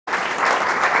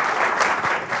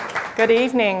Good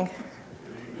evening.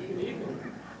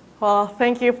 Well,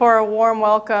 thank you for a warm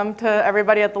welcome to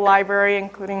everybody at the library,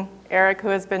 including Eric, who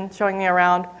has been showing me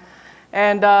around.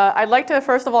 And I'd like to,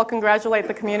 first of all, congratulate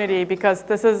the community because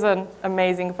this is an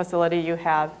amazing facility you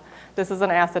have. This is an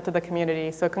asset to the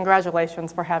community. So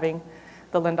congratulations for having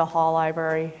the Linda Hall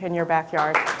Library in your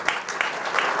backyard.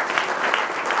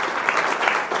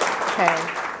 Okay.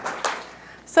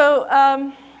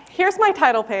 So here's my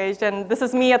title page, and this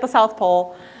is me at the South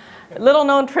Pole. Little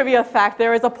known trivia fact,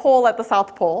 there is a pole at the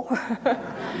South Pole.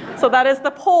 So that is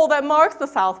the pole that marks the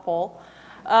South Pole.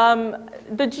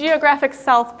 The geographic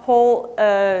South Pole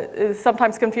is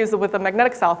sometimes confused with the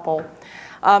magnetic South Pole.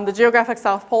 The geographic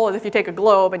South Pole is if you take a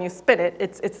globe and you spin it,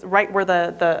 it's right where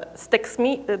the sticks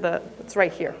meet. It's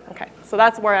right here. Okay, so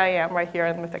that's where I am, right here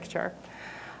in the picture.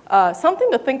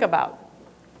 Something to think about.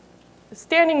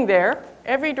 Standing there,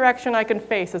 every direction I can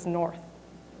face is north.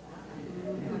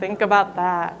 Think about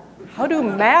that. How do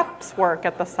maps work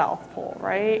at the South Pole,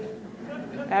 right?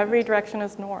 Every direction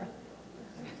is north.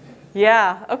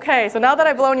 Yeah, okay, so now that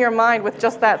I've blown your mind with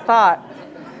just that thought,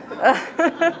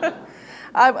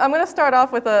 I'm going to start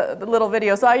off with a little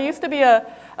video. So I used to be a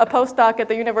postdoc at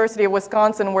the University of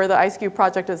Wisconsin where the IceCube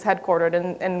project is headquartered.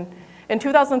 And in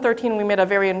 2013, we made a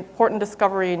very important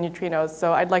discovery in neutrinos.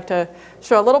 So I'd like to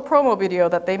show a little promo video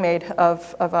that they made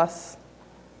of us.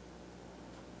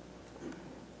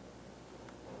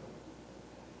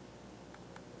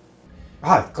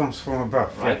 It comes from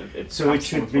above, right? So it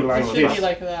should be like this. It should be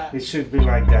like that. It should be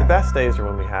like that. The best days are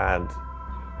when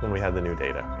we had the new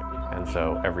data. And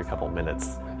so every couple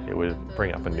minutes, it would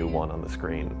bring up a new one on the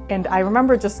screen. And I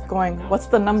remember just going, what's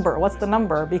the number? What's the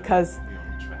number? Because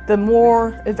the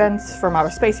more events from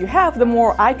outer space you have, the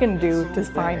more I can do to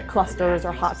find clusters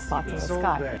or hotspots in the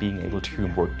sky. Being able to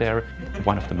work there,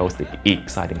 one of the most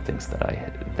exciting things that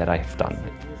I have done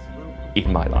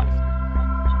in my life.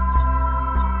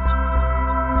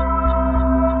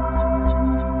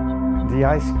 The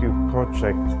IceCube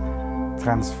project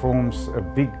transforms a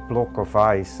big block of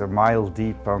ice a mile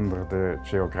deep under the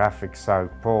geographic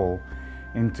South Pole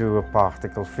into a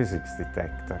particle physics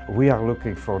detector. We are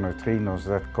looking for neutrinos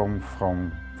that come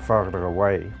from further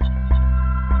away.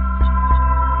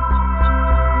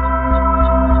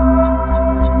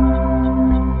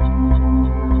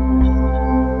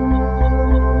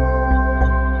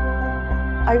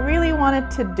 I really wanted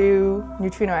to do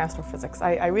neutrino astrophysics.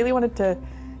 I really wanted to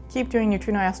keep doing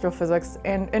neutrino astrophysics,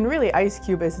 and really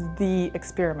IceCube is the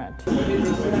experiment.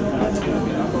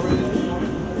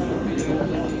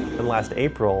 And last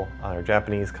April, our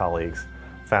Japanese colleagues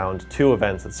found 2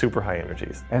 events at super high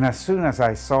energies. And as soon as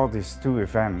I saw these 2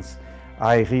 events,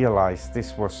 I realized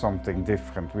this was something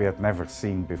different we had never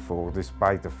seen before,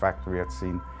 despite the fact we had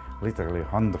seen literally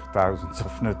hundreds of thousands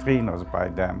of neutrinos by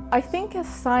then. I think as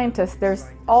scientists, there's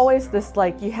always this,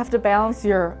 like, you have to balance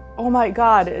your, oh my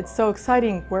God, it's so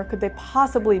exciting, where could they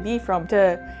possibly be from,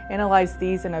 to analyze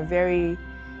these in a very,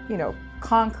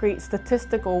 concrete,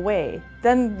 statistical way.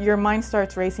 Then your mind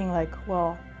starts racing like,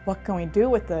 well, what can we do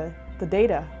with the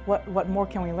data? What more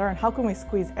can we learn? How can we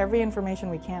squeeze every information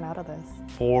we can out of this?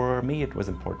 For me, it was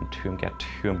important to get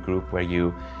to a group where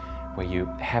you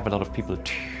have a lot of people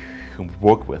to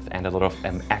work with and a lot of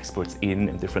experts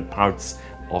in different parts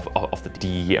of the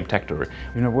detector.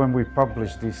 When we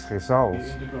publish these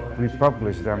results, we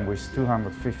publish them with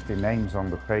 250 names on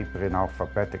the paper in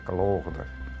alphabetical order.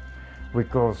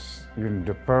 Because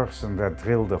the person that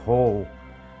drilled a hole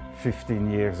 15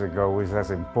 years ago is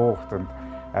as important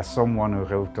as someone who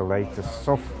wrote the latest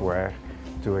software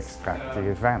to extract the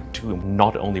event. To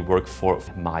not only work for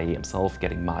myself,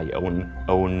 getting my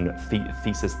own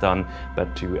thesis done,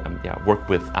 but to work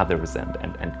with others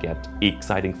and get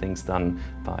exciting things done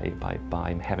by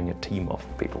having a team of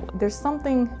people. There's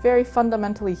something very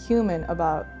fundamentally human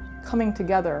about coming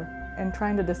together and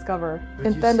trying to discover.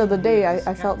 At the end of the day,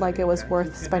 I felt like it was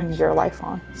worth spending your life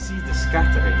on. See the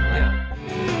scattering.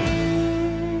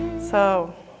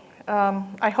 So,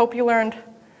 I hope you learned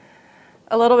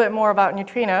a little bit more about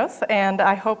neutrinos, and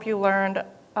I hope you learned,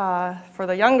 for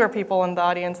the younger people in the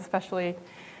audience, especially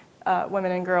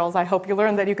women and girls, I hope you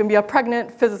learned that you can be a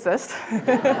pregnant physicist.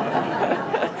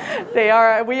 We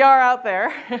are out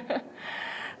there.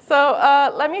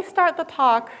 So let me start the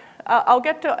talk. I'll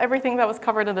get to everything that was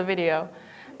covered in the video,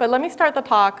 but let me start the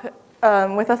talk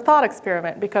with a thought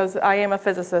experiment, because I am a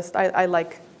physicist. I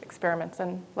like experiments,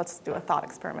 and let's do a thought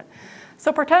experiment.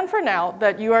 So pretend for now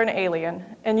that you are an alien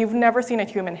and you've never seen a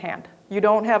human hand. You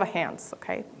don't have hands,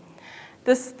 okay?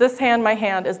 This hand, my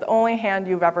hand, is the only hand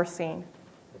you've ever seen.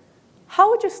 How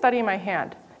would you study my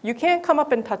hand? You can't come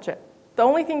up and touch it. The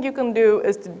only thing you can do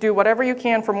is to do whatever you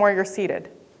can from where you're seated.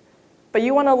 but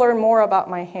you want to learn more about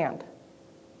my hand.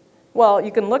 Well,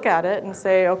 you can look at it and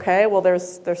say, okay, well,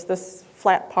 there's this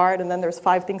flat part, and then there's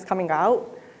 5 things coming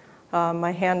out.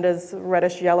 My hand is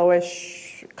reddish,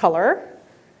 yellowish color.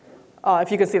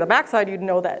 If you can see the backside, you'd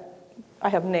know that I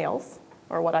have nails,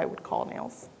 or what I would call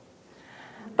nails.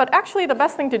 But actually, the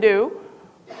best thing to do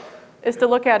is to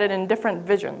look at it in different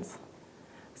visions.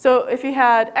 So if you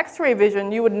had X-ray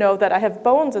vision, you would know that I have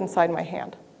bones inside my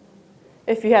hand.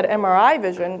 If you had MRI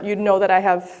vision, you'd know that I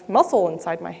have muscle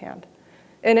inside my hand.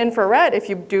 In infrared, if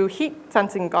you do heat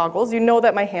sensing goggles, you know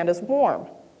that my hand is warm.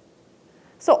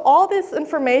 So all this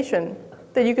information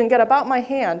that you can get about my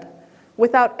hand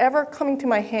without ever coming to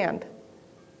my hand,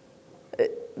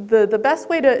 the best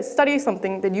way to study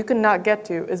something that you cannot get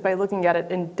to is by looking at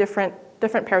it in different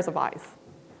pairs of eyes.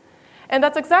 And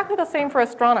that's exactly the same for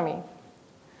astronomy.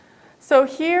 So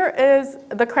here is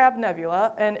the Crab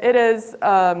Nebula, and it is,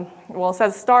 well, it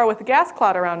says star with a gas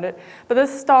cloud around it, but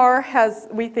this star has,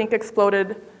 we think,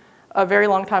 exploded a very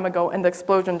long time ago, and the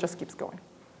explosion just keeps going.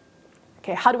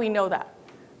 Okay, how do we know that?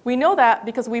 We know that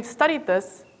because we've studied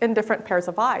this in different pairs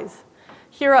of eyes.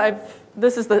 Here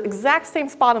this is the exact same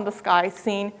spot in the sky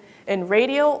seen in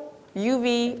radio,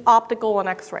 UV, optical, and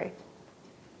X-ray.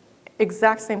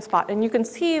 Exact same spot. And you can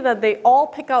see that they all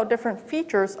pick out different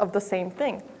features of the same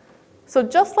thing. So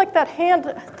just like that hand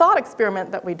thought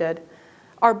experiment that we did,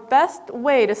 our best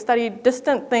way to study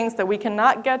distant things that we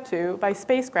cannot get to by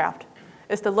spacecraft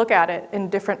is to look at it in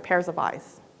different pairs of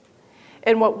eyes.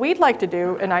 And what we'd like to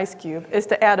do in IceCube is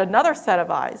to add another set of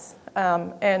eyes,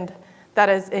 and that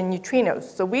is in neutrinos.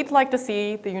 So we'd like to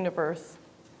see the universe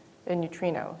in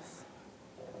neutrinos.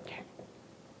 Okay.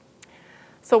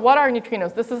 So what are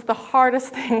neutrinos? This is the hardest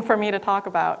thing for me to talk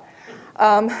about.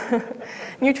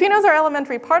 Neutrinos are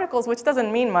elementary particles, which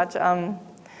doesn't mean much,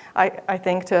 I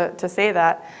think, to say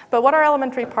that. But what are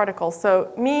elementary particles?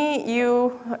 So me,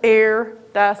 you, air,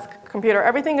 desk, computer,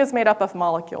 everything is made up of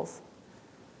molecules.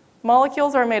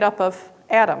 Molecules are made up of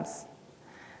atoms.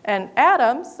 And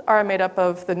atoms are made up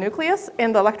of the nucleus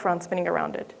and the electron spinning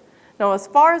around it. Now, as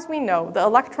far as we know, the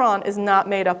electron is not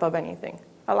made up of anything.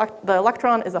 The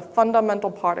electron is a fundamental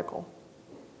particle.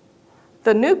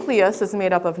 The nucleus is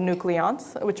made up of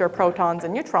nucleons, which are protons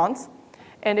and neutrons.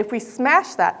 And if we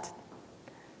smash that,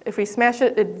 if we smash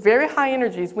it at very high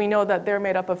energies, we know that they're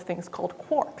made up of things called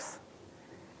quarks.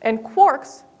 And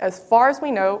quarks, as far as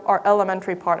we know, are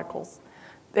elementary particles.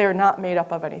 They're not made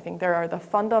up of anything. They are the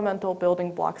fundamental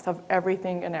building blocks of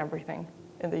everything and everything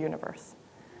in the universe.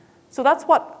 So that's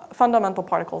what fundamental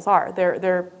particles are.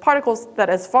 They're particles that,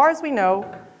 as far as we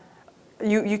know,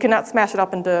 you cannot smash it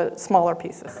up into smaller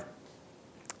pieces.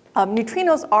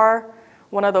 Neutrinos are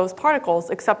one of those particles,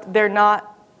 except they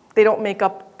don't make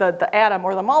up the atom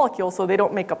or the molecule, so they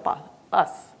don't make up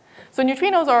us. So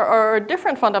neutrinos are a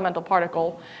different fundamental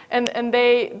particle, and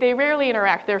they rarely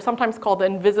interact. They're sometimes called the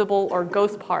invisible or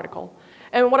ghost particle.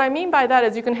 And what I mean by that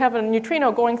is you can have a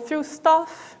neutrino going through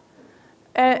stuff,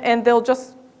 and they'll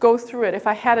just go through it. If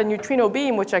I had a neutrino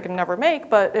beam, which I can never make,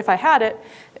 but if I had it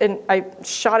and I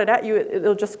shot it at you,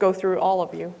 it'll just go through all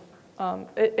of you.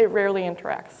 It rarely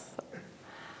interacts.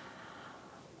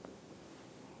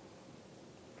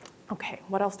 Okay,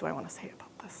 what else do I want to say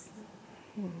about this?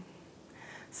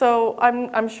 So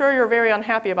I'm sure you're very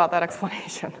unhappy about that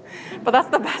explanation, but that's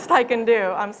the best I can do.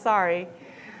 I'm sorry.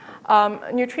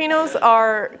 Neutrinos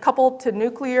are coupled to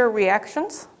nuclear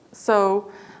reactions.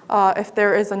 So if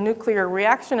there is a nuclear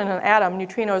reaction in an atom,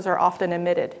 neutrinos are often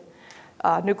emitted.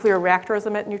 Nuclear reactors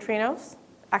emit neutrinos.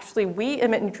 Actually, we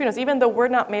emit neutrinos. Even though we're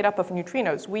not made up of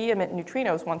neutrinos, we emit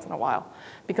neutrinos once in a while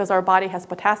because our body has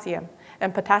potassium,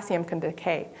 and potassium can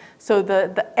decay. So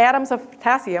the atoms of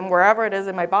potassium, wherever it is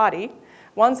in my body,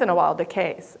 once in a while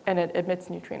decays, and it emits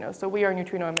neutrinos. So we are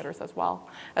neutrino emitters as well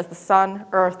as the sun,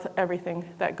 Earth, everything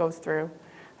that goes through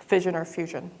fission or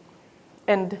fusion.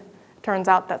 And it turns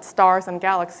out that stars and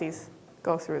galaxies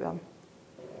go through them.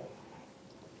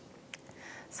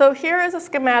 So here is a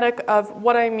schematic of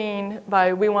what I mean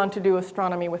by we want to do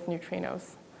astronomy with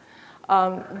neutrinos.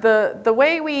 The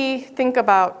way we think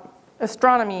about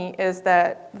astronomy is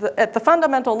that at the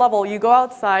fundamental level, you go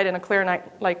outside in a clear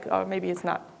night, like maybe it's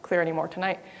not clear anymore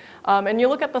tonight, and you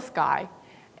look at the sky,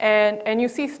 and you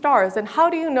see stars. And how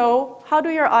do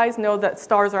your eyes know that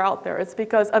stars are out there? It's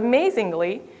because,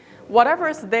 amazingly, whatever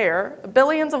is there,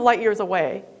 billions of light years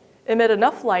away, emit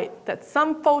enough light that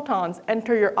some photons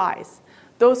enter your eyes.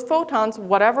 Those photons,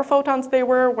 whatever photons they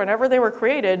were, whenever they were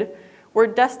created, were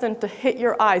destined to hit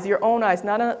your eyes, your own eyes,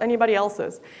 not anybody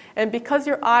else's. And because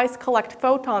your eyes collect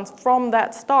photons from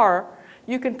that star,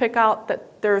 you can pick out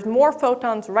that there's more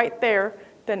photons right there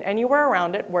than anywhere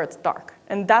around it where it's dark.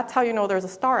 And that's how you know there's a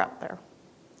star out there.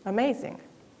 Amazing.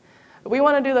 We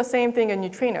want to do the same thing in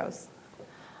neutrinos.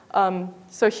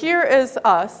 So here is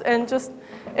us, and just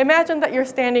imagine that you're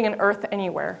standing in Earth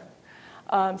anywhere.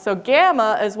 So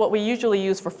gamma is what we usually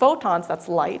use for photons, that's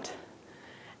light.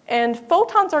 And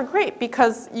photons are great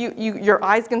because your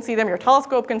eyes can see them, your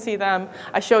telescope can see them.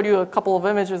 I showed you a couple of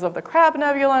images of the Crab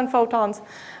Nebula and photons.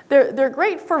 They're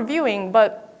great for viewing,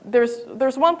 but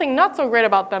there's one thing not so great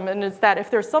about them, and it's that if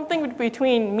there's something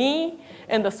between me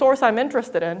and the source I'm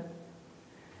interested in,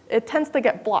 it tends to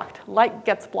get blocked. Light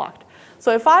gets blocked.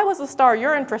 So if I was a star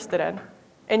you're interested in,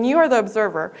 and you are the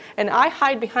observer, and I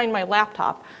hide behind my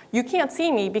laptop, you can't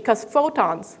see me because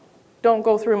photons don't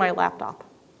go through my laptop,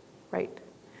 right?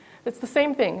 It's the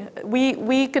same thing.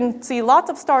 We can see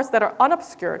lots of stars that are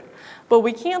unobscured, but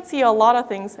we can't see a lot of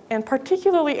things, and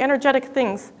particularly energetic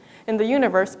things in the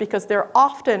universe because they're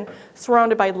often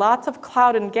surrounded by lots of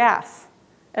cloud and gas,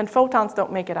 and photons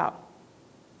don't make it out.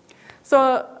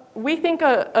 So we think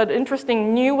an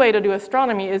interesting new way to do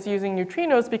astronomy is using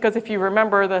neutrinos because if you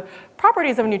remember the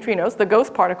properties of neutrinos, the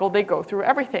ghost particle, they go through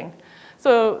everything.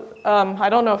 So I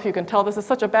don't know if you can tell, this is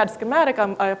such a bad schematic,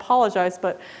 I apologize,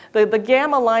 but the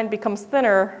gamma line becomes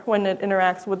thinner when it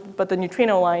interacts with, but the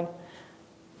neutrino line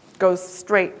goes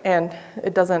straight and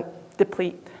it doesn't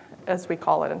deplete, as we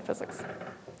call it in physics.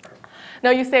 Now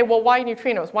you say, well, why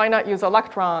neutrinos? Why not use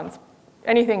electrons?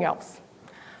 Anything else?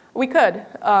 We could.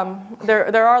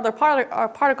 There are other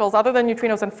particles other than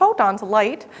neutrinos and photons,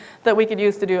 light, that we could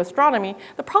use to do astronomy.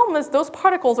 The problem is those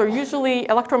particles are usually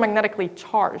electromagnetically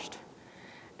charged.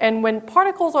 And when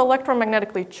particles are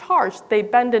electromagnetically charged, they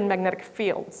bend in magnetic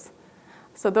fields.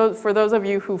 So for those of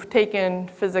you who've taken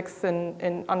physics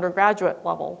in undergraduate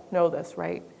level know this,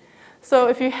 right? So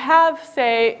if you have,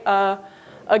 say, a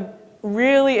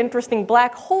really interesting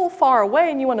black hole far away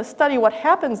and you want to study what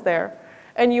happens there,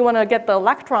 and you want to get the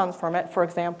electrons from it, for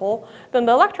example, then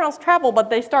the electrons travel, but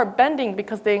they start bending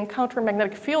because they encounter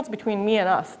magnetic fields between me and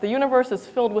us. The universe is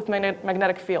filled with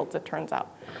magnetic fields, it turns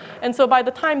out. And so by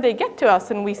the time they get to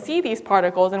us and we see these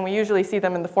particles, and we usually see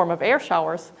them in the form of air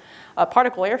showers,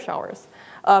 particle air showers,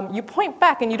 you point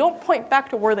back, and you don't point back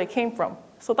to where they came from.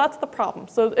 So that's the problem.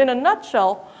 So in a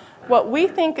nutshell, what we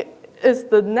think is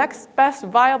the next best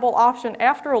viable option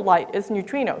after light is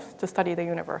neutrinos to study the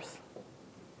universe.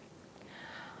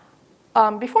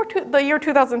 Before the year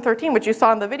 2013, which you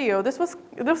saw in the video, this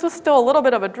was still a little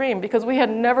bit of a dream because we had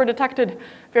never detected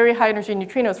very high energy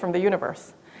neutrinos from the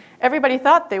universe. Everybody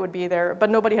thought they would be there, but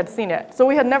nobody had seen it. So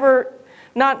we had never,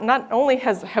 not only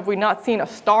have we not seen a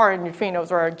star in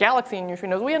neutrinos or a galaxy in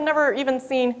neutrinos, we had never even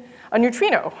seen a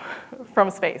neutrino from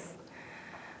space.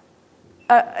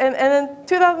 And in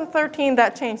 2013,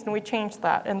 that changed, and we changed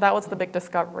that, and that was the big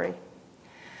discovery.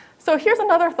 So here's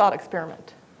another thought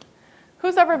experiment.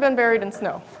 Who's ever been buried in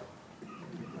snow?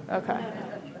 Okay.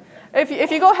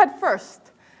 If you go head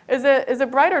first, is it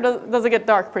bright or does it get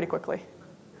dark pretty quickly?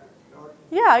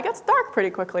 Yeah, it gets dark pretty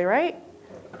quickly, right?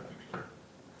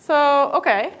 So,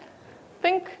 okay.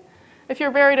 Think if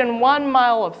you're buried in 1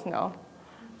 mile of snow,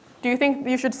 do you think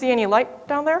you should see any light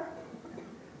down there?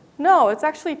 No, it's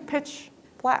actually pitch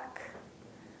black.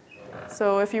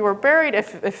 So if you were buried,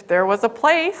 if there was a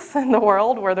place in the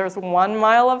world where there's 1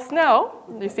 mile of snow,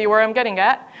 you see where I'm getting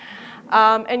at,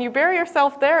 and you bury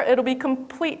yourself there, it'll be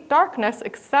complete darkness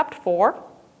except for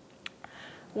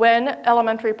when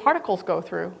elementary particles go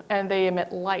through and they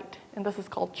emit light. And this is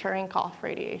called Cherenkov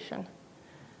radiation.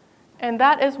 And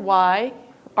that is why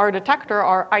our detector,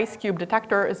 our IceCube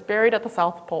detector, is buried at the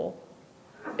South Pole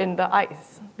in the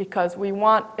ice, because we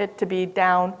want it to be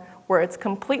down where it's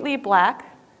completely black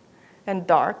and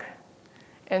dark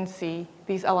and see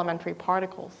these elementary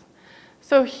particles.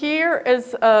 So here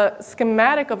is a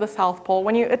schematic of the South Pole.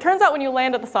 It turns out when you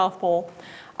land at the South Pole,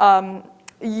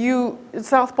 the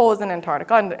South Pole is in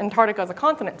Antarctica, and Antarctica is a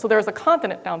continent, so there's a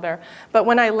continent down there. But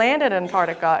when I landed in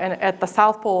Antarctica, and at the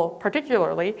South Pole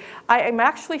particularly, I am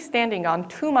actually standing on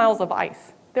 2 miles of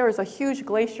ice. There is a huge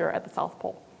glacier at the South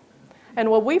Pole. And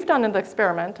what we've done in the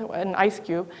experiment, in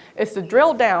IceCube, is to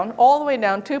drill down, all the way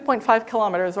down 2.5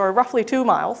 kilometers, or roughly 2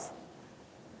 miles,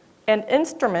 and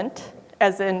instrument,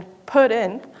 as in put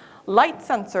in, light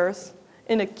sensors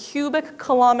in a cubic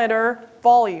kilometer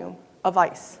volume of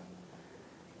ice.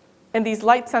 And these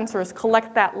light sensors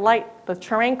collect that light, the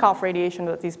Cherenkov radiation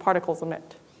that these particles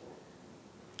emit.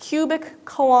 Cubic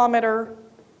kilometer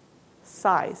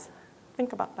size.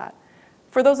 Think about that.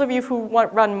 For those of you who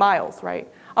run miles, right?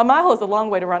 A mile is a long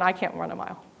way to run. I can't run a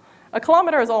mile. A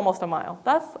kilometer is almost a mile.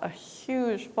 That's a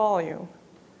huge volume.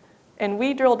 And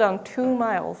we drill down 2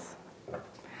 miles.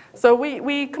 So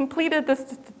we completed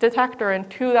this detector in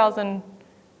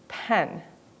 2010,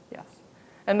 yes.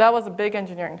 And that was a big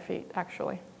engineering feat,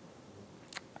 actually.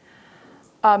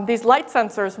 These light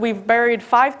sensors, we've buried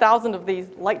 5,000 of these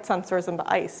light sensors in the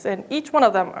ice, and each one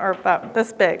of them are about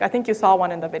this big. I think you saw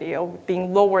one in the video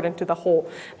being lowered into the hole.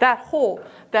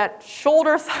 That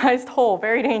shoulder-sized hole,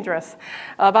 very dangerous,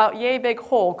 about yay big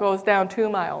hole goes down 2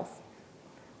 miles.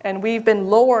 And we've been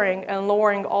lowering and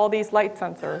lowering all these light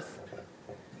sensors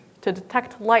to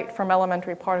detect light from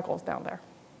elementary particles down there.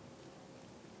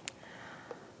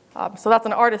 So that's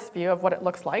an artist's view of what it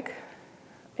looks like.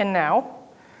 And now,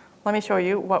 let me show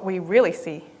you what we really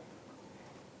see.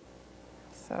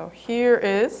 So here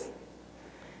is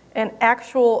an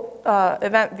actual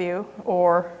event view,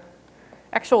 or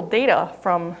actual data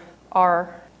from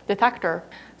our detector.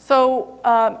 So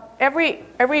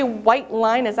every white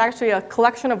line is actually a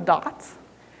collection of dots,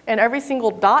 and every single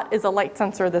dot is a light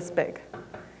sensor this big.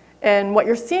 And what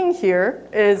you're seeing here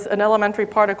is an elementary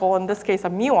particle, in this case a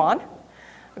muon,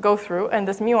 go through, and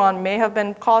this muon may have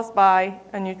been caused by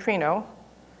a neutrino.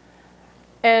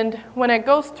 And when it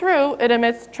goes through, it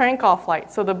emits Cherenkov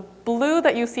light. So the blue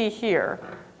that you see here,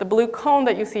 the blue cone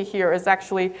that you see here is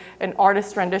actually an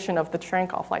artist's rendition of the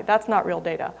Cherenkov light. That's not real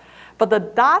data. But the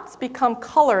dots become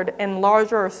colored and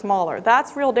larger or smaller.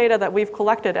 That's real data that we've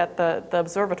collected at the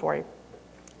observatory.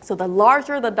 So the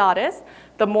larger the dot is,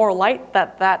 the more light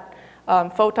that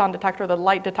photon detector, the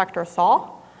light detector saw.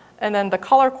 And then the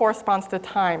color corresponds to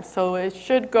time. So it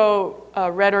should go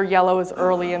red or yellow is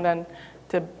early, and then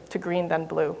to green, then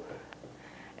blue.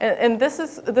 And this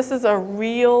is a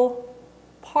real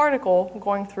particle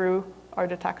going through our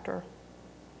detector.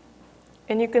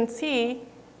 And you can see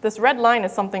this red line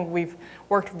is something we've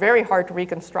worked very hard to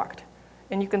reconstruct.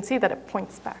 And you can see that it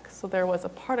points back. So there was a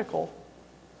particle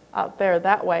out there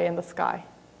that way in the sky.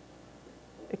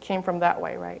 It came from that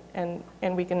way, right? And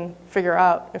we can figure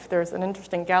out if there's an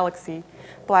interesting galaxy,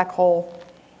 black hole,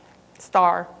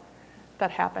 star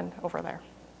that happened over there.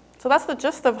 So that's the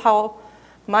gist of how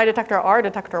my detector, our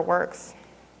detector, works.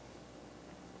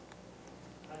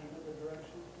 How do you know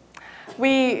the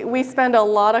direction? We spend a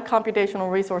lot of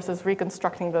computational resources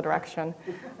reconstructing the direction.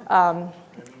 That way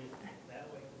could be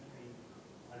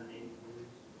 180 degrees.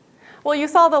 Well, you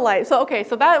saw the light. So okay,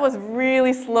 so that was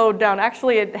really slowed down.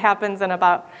 Actually, it happens in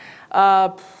about,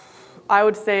 I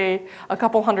would say, a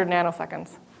couple hundred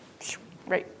nanoseconds,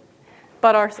 right?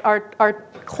 But our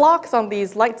clocks on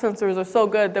these light sensors are so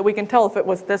good that we can tell if it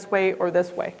was this way or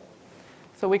this way.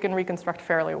 So we can reconstruct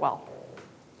fairly well.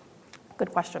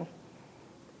 Good question.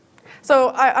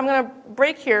 So I'm going to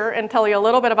break here and tell you a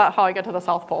little bit about how I get to the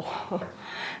South Pole.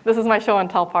 This is my show and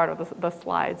tell part of the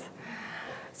slides.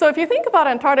 So if you think about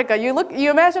Antarctica, you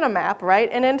imagine a map, right?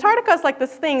 And Antarctica is like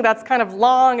this thing that's kind of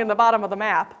long in the bottom of the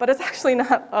map, but it's actually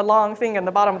not a long thing in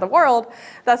the bottom of the world.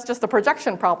 That's just a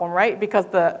projection problem, right? Because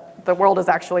the world is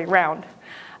actually round.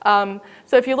 So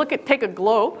if you take a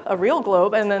globe, a real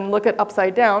globe, and then look it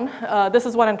upside down, this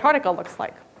is what Antarctica looks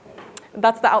like.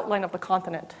 That's the outline of the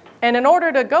continent. And in order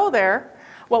to go there,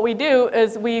 what we do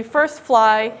is we first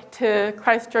fly to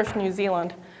Christchurch, New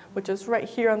Zealand, which is right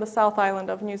here on the South Island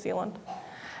of New Zealand.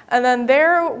 And then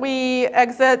there we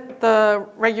exit the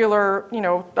regular,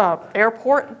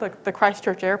 airport, the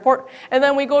Christchurch airport, and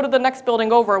then we go to the next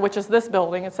building over, which is this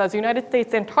building. It says United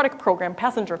States Antarctic Program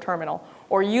Passenger Terminal,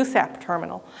 or USAP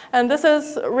Terminal. And this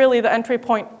is really the entry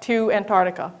point to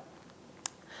Antarctica.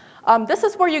 This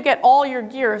is where you get all your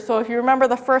gear. So if you remember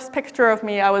the first picture of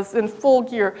me, I was in full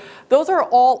gear. Those are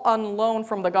all on loan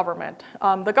from the government.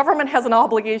 The government has an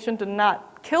obligation to not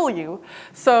kill you.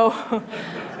 So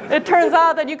it turns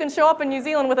out that you can show up in New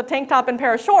Zealand with a tank top and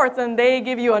pair of shorts, and they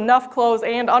give you enough clothes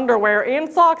and underwear and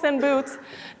socks and boots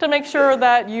to make sure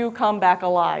that you come back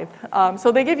alive.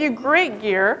 So they give you great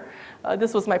gear.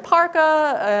 This was my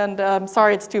parka, and I'm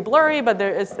sorry it's too blurry, but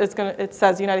it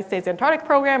says United States Antarctic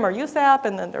Program, or USAP,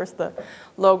 and then there's the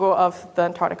logo of the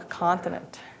Antarctic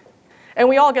continent. And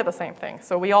we all get the same thing,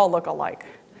 so we all look alike.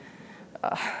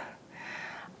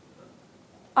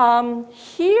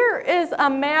 Here is a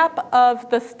map of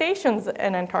the stations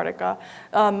in Antarctica.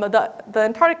 The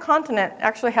Antarctic continent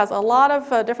actually has a lot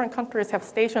of different countries have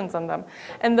stations in them.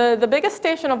 And the biggest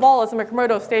station of all is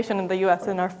McMurdo Station in the US,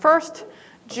 and our first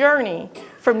journey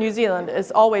from New Zealand is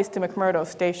always to McMurdo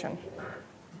Station.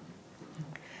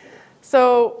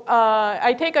 So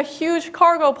I take a huge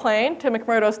cargo plane to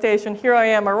McMurdo Station. Here I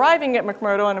am arriving at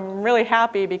McMurdo, and I'm really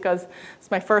happy because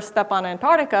it's my first step on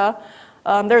Antarctica.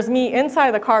 There's me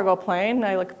inside the cargo plane.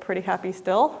 I look pretty happy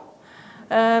still.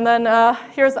 And then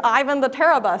here's Ivan the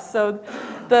Terrabus. So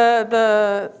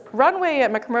the runway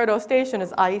at McMurdo Station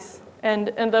is ice, And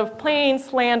the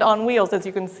planes land on wheels, as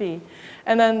you can see.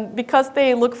 And then because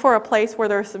they look for a place where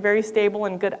there's very stable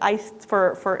and good ice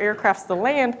for aircrafts to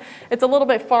land, it's a little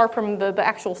bit far from the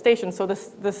actual station. So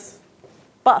this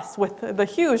bus with the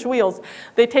huge wheels,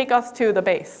 they take us to the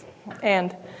base.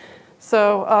 And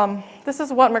so this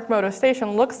is what McMurdo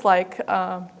Station looks like.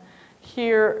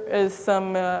 Here is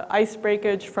some ice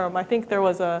breakage from, I think there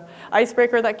was a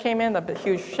icebreaker that came in, a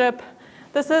huge ship.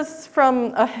 This is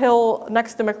from a hill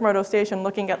next to McMurdo Station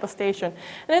looking at the station.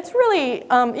 And it's really,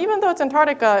 even though it's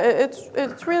Antarctica,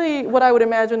 it's really what I would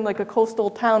imagine like a coastal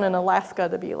town in Alaska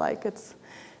to be like. It's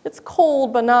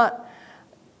cold, but not,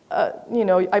 you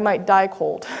know, I might die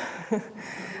cold.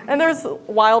 And there's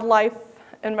wildlife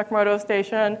in McMurdo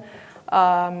Station,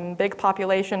 big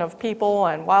population of people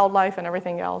and wildlife and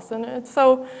everything else. And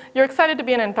so you're excited to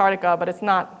be in Antarctica, but it's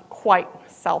not quite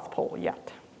South Pole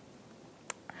yet.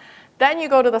 Then you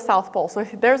go to the South Pole. So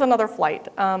there's another flight.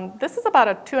 This is about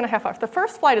a 2.5 hours. The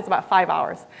first flight is about 5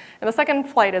 hours. And the second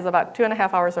flight is about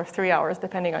 2.5 hours or 3 hours,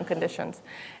 depending on conditions.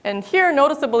 And here,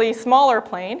 noticeably smaller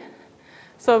plane.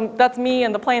 So that's me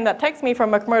and the plane that takes me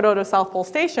from McMurdo to South Pole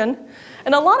Station.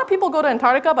 And a lot of people go to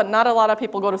Antarctica, but not a lot of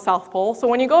people go to South Pole. So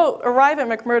when you arrive at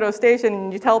McMurdo Station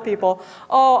and you tell people,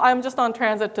 oh, I'm just on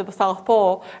transit to the South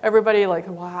Pole, everybody like,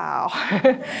 wow.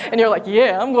 And you're like,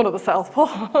 yeah, I'm going to the South Pole.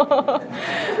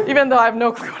 Even though I have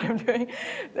no clue what I'm doing,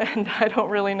 and I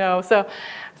don't really know. So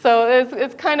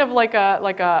it's kind of like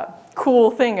a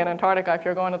cool thing in Antarctica if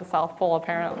you're going to the South Pole,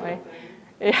 apparently.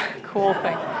 Yeah, cool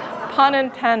thing. Pun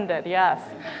intended, yes.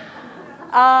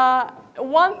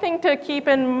 One thing to keep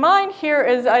in mind here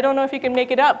is, I don't know if you can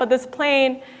make it up, but this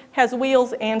plane has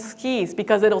wheels and skis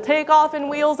because it'll take off in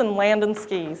wheels and land in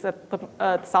skis at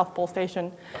the South Pole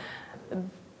Station.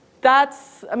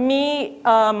 That's me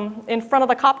in front of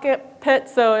the cockpit.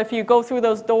 So if you go through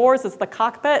those doors, it's the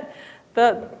cockpit.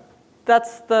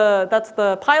 That's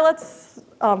the pilots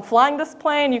flying this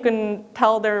plane. You can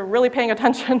tell they're really paying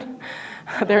attention.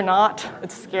 They're not.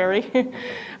 It's scary.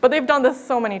 But they've done this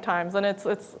so many times, and it's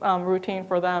routine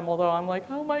for them, although I'm like,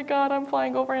 oh my God, I'm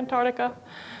flying over Antarctica.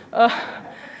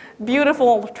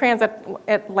 Beautiful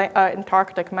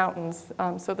Antarctic mountains,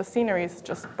 so the scenery is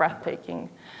just breathtaking.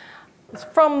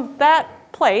 From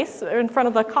that place, in front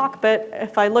of the cockpit,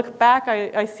 if I look back,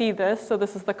 I see this. So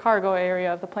this is the cargo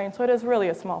area of the plane, so it is really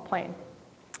a small plane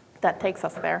that takes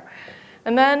us there.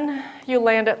 And then you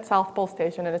land at South Pole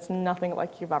Station, and it's nothing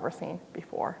like you've ever seen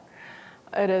before.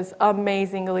 It is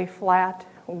amazingly flat,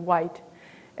 white,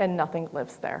 and nothing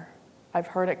lives there. I've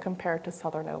heard it compared to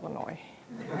Southern Illinois.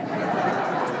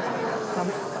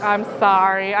 I'm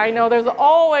sorry. I know there's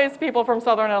always people from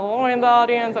Southern Illinois in the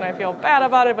audience, and I feel bad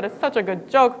about it, but it's such a good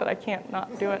joke that I can't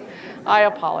not do it. I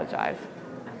apologize.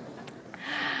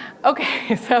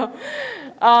 Okay, so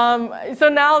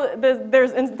now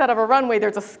there's instead of a runway,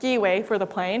 there's a skiway for the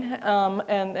plane,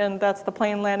 and that's the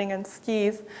plane landing in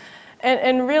skis.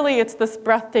 And really, it's this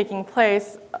breathtaking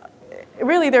place.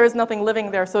 Really, there is nothing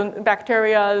living there. So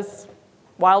bacteria,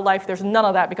 wildlife, there's none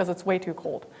of that because it's way too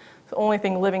cold. The only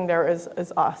thing living there is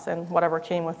us and whatever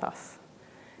came with us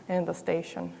in the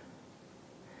station.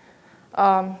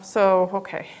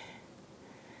 Okay.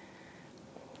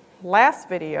 Last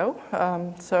video,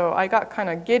 so I got kind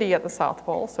of giddy at the South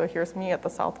Pole, so here's me at the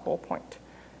South Pole point.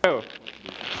 Oh.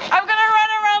 I'm gonna run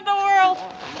around the world!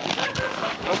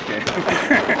 Okay.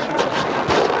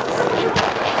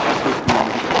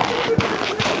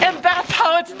 And that's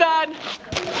how it's done!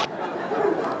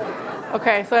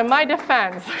 Okay, so in my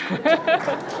defense,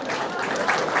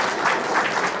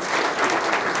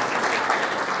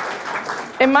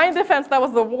 that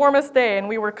was the warmest day, and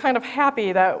we were kind of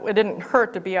happy that it didn't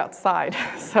hurt to be outside.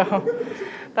 So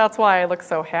that's why I look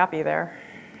so happy there.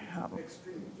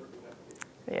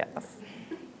 Yes.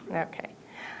 Okay.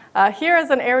 Here is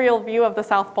an aerial view of the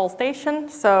South Pole Station.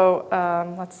 So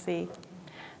let's see.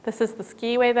 This is the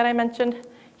skiway that I mentioned.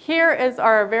 Here is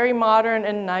our very modern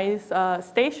and nice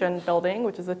station building,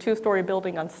 which is a 2-story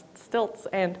building on stilts.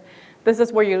 And this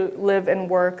is where you live and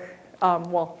work,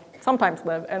 well, sometimes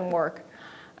live and work.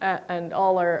 And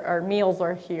all our meals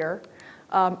are here.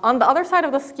 On the other side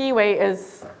of the skiway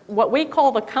is what we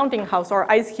call the counting house, or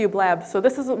IceCube lab. So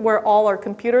this is where all our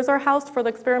computers are housed for the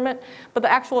experiment, but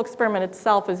the actual experiment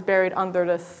itself is buried under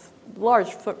this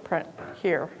large footprint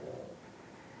here.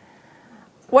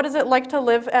 What is it like to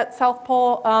live at South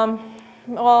Pole?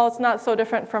 Well, it's not so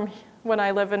different from when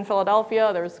I live in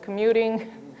Philadelphia. There's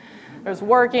commuting. There's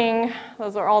working.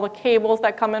 Those are all the cables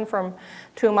that come in from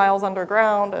 2 miles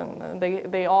underground, and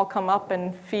they all come up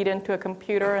and feed into a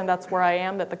computer, and that's where I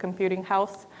am, at the computing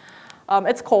house.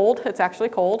 It's cold. It's actually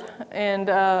cold. And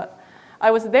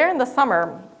I was there in the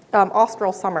summer,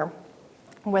 austral summer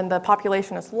when the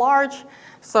population is large.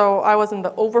 So I was in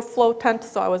the overflow tent,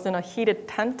 so I was in a heated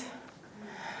tent.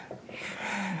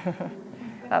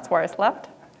 That's where I slept.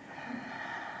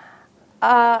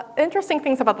 Interesting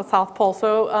things about the South Pole.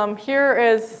 So here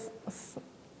is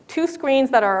 2 screens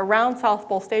that are around South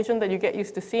Pole Station that you get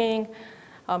used to seeing.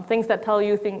 Things that tell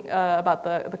you about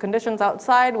the conditions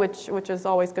outside, which is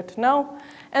always good to know.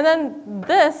 And then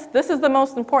this is the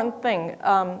most important thing.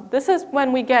 This is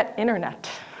when we get internet.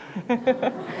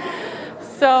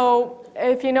 So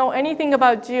if you know anything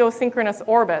about geosynchronous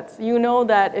orbits, you know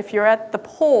that if you're at the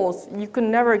poles, you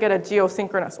can never get a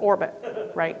geosynchronous orbit,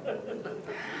 right?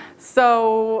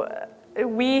 So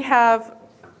we have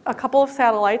a couple of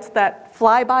satellites that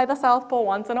fly by the South Pole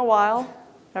once in a while,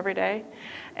 every day.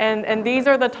 And these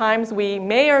are the times we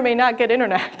may or may not get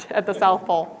internet at the South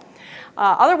Pole.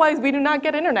 Otherwise, we do not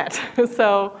get internet.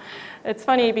 So it's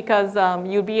funny because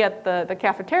you'd be at the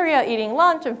cafeteria eating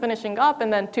lunch and finishing up,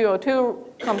 and then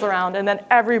 2:02 comes around, and then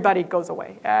everybody goes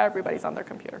away. Everybody's on their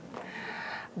computer.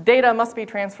 Data must be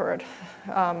transferred.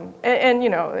 And you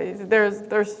know,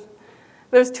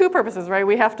 there's 2 purposes, right?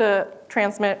 We have to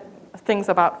transmit things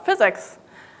about physics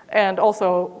and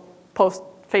also post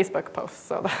Facebook posts,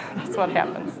 so that's what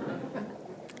happens.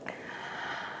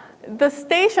 The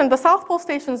station, the South Pole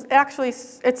Station, is actually,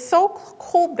 it's so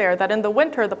cold there that in the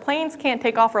winter the planes can't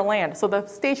take off or land, so the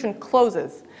station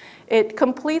closes. It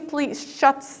completely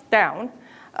shuts down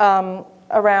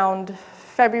around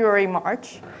February,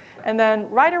 March, and then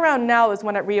right around now is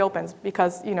when it reopens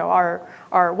because, you know,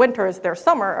 our winter is their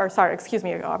summer, or sorry, excuse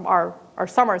me, our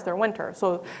summer is their winter.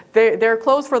 So they're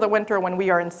closed for the winter when we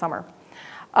are in summer.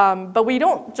 But we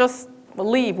don't just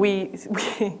leave, we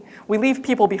leave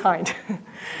people behind.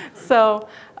 So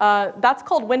that's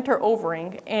called winter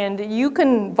overing, and you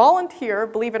can volunteer,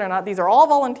 believe it or not, these are all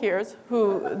volunteers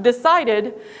who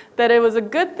decided that it was a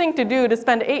good thing to do to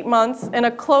spend 8 months in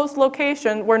a closed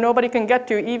location where nobody can get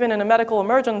to, even in a medical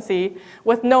emergency,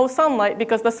 with no sunlight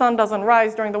because the sun doesn't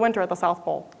rise during the winter at the South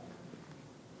Pole.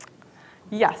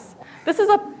 Yes. This is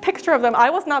a picture of them. I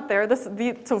was not there.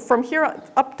 So from here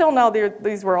up till now,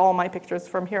 these were all my pictures.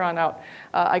 From here on out,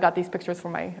 I got these pictures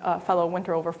from my fellow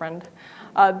winter over friend.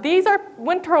 These are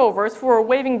winter overs who are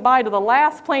waving bye to the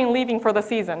last plane leaving for the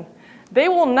season. They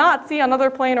will not see another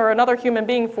plane or another human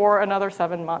being for another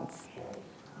 7 months.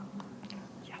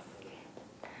 Yes.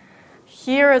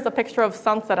 Here is a picture of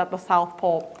sunset at the South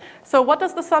Pole. So what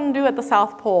does the sun do at the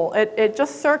South Pole? It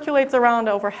just circulates around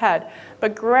overhead,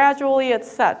 but gradually it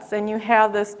sets, and you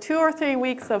have this 2 or 3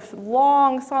 weeks of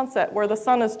long sunset where the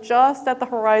sun is just at the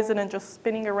horizon and just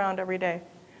spinning around every day.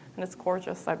 And it's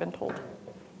gorgeous, I've been told.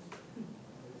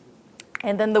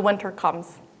 And then the winter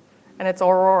comes, and it's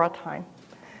aurora time.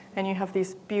 And you have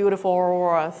these beautiful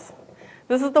auroras.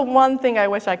 This is the one thing I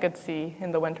wish I could see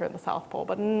in the winter at the South Pole,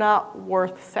 but not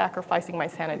worth sacrificing my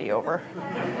sanity over.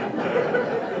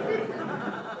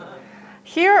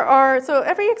 Here are, so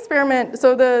every experiment,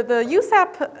 so the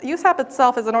USAP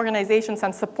itself as an organization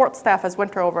sends support staff as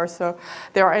winter over. So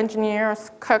there are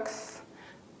engineers, cooks,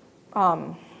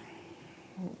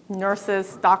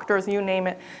 nurses, doctors, you name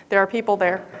it. There are people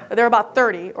there. There are about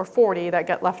 30 or 40 that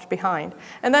get left behind.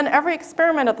 And then every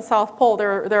experiment at the South Pole,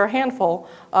 there are a handful,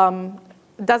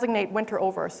 designate winter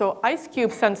over. So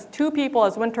IceCube sends 2 people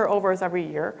as winter overs every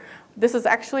year. This is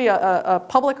actually a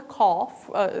public call.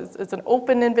 It's an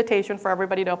open invitation for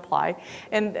everybody to apply.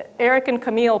 And Eric and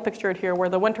Camille pictured here were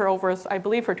the winter overs, I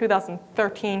believe, for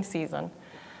 2013 season.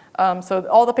 So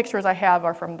all the pictures I have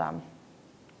are from them.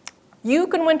 You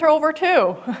can winter over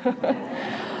too.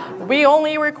 We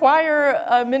only require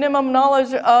a minimum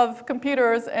knowledge of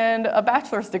computers and a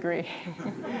bachelor's degree.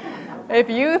 If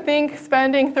you think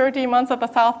spending 13 months at the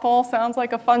South Pole sounds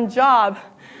like a fun job,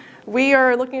 we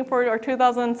are looking for our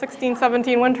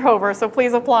 2016-17 winter over, so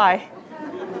please apply.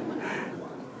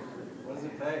 What does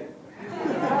it pay?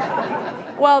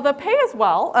 Well, the pay is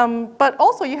well, but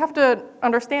also you have to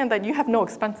understand that you have no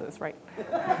expenses, right?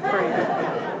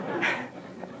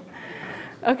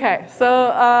 Okay, so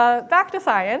back to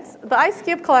science. The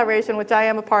IceCube collaboration, which I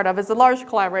am a part of, is a large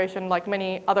collaboration like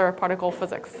many other particle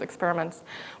physics experiments.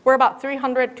 We're about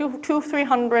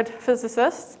 300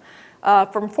 physicists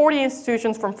from 40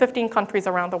 institutions from 15 countries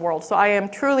around the world. So I am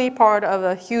truly part of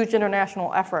a huge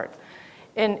international effort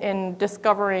in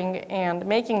discovering and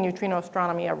making neutrino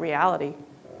astronomy a reality.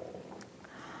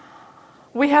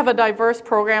 We have a diverse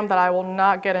program that I will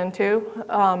not get into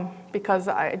because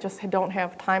I just don't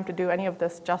have time to do any of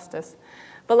this justice.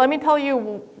 But let me tell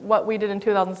you what we did in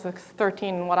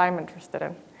 2013 and what I'm interested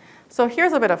in. So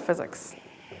here's a bit of physics.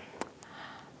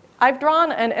 I've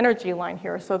drawn an energy line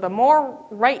here. So the more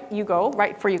right you go,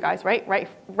 right for you guys,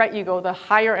 right you go, the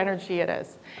higher energy it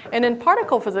is. And in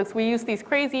particle physics, we use these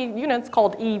crazy units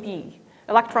called EV,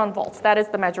 electron volts. That is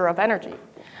the measure of energy.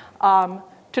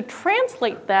 To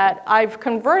translate that, I've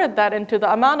converted that into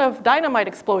the amount of dynamite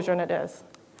explosion it is.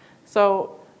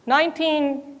 So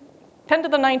 10 to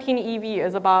the 19 EV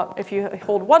is about, if you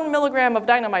hold 1 milligram of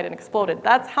dynamite and explode it,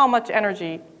 that's how much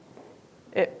energy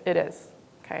it is,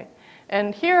 okay?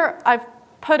 And here I've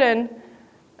put in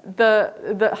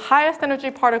the highest energy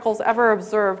particles ever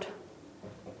observed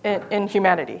in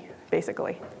humanity,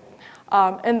 basically.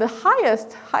 And the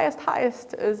highest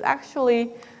is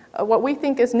actually what we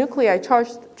think is nuclei,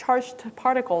 charged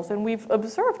particles, and we've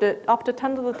observed it up to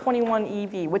 10 to the 21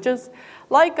 EV, which is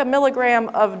like a milligram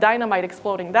of dynamite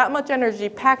exploding. That much energy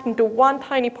packed into one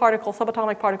tiny particle,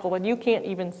 subatomic particle, that you can't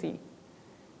even see.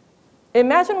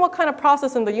 Imagine what kind of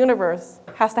process in the universe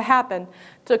has to happen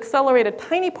to accelerate a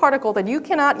tiny particle that you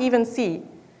cannot even see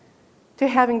to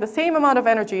having the same amount of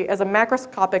energy as a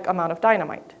macroscopic amount of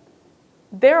dynamite.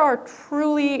 There are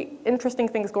truly interesting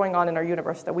things going on in our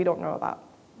universe that we don't know about.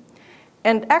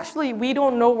 And actually, we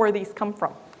don't know where these come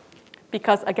from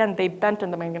because, again, they bent in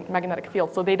the magnetic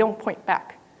field, so they don't point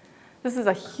back. This is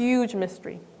a huge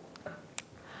mystery.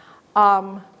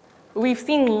 We've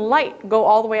seen light go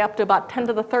all the way up to about 10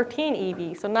 to the 13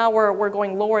 EV, so now we're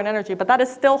going lower in energy, but that is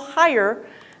still higher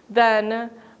than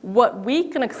what we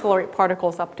can accelerate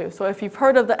particles up to. So if you've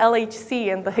heard of the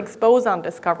LHC and the Higgs boson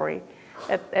discovery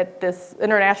at this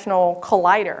international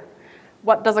collider,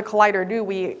 what does a collider do?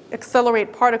 We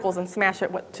accelerate particles and smash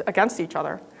it against each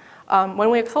other. When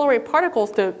we accelerate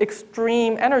particles to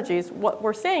extreme energies, what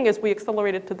we're saying is we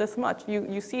accelerate it to this much.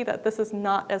 You see that this is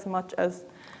not as much as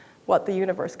what the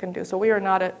universe can do. So we are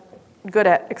not good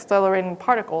at accelerating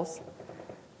particles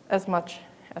as much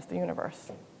as the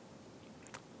universe.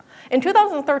 In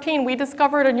 2013, we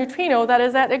discovered a neutrino that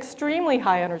is at extremely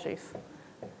high energies.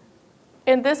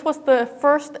 And this was the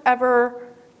first ever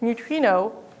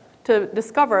neutrino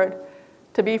discovered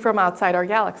to be from outside our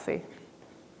galaxy.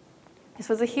 This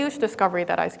was a huge discovery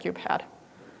that IceCube had.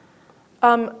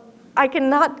 I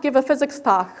cannot give a physics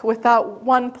talk without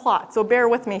one plot, so bear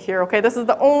with me here, okay? This is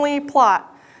the only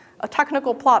plot, a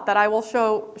technical plot that I will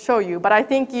show you, but I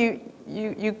think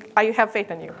I have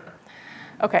faith in you.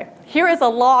 Okay, here is a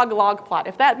log plot.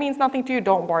 If that means nothing to you,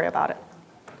 don't worry about it.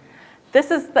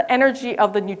 This is the energy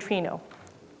of the neutrino.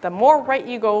 The more right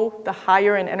you go, the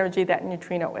higher in energy that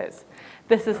neutrino is.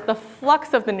 This is the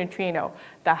flux of the neutrino.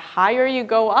 The higher you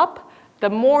go up, the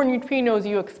more neutrinos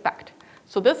you expect.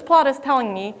 So this plot is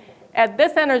telling me, at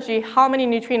this energy, how many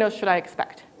neutrinos should I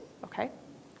expect? Okay?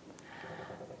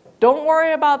 Don't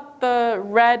worry about the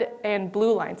red and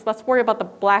blue lines. Let's worry about the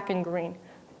black and green.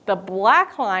 The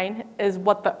black line is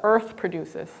what the Earth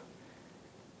produces.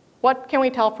 What can we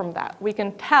tell from that? We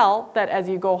can tell that as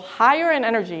you go higher in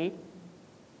energy,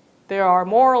 there are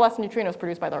more or less neutrinos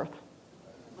produced by the Earth.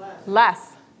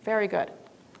 Less. Very good.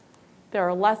 There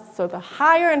are less. So the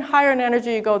higher and higher in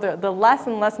energy you go, the less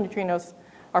and less neutrinos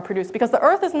are produced, because the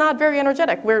Earth is not very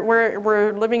energetic.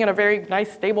 We're living in a very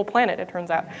nice, stable planet, it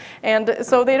turns out. And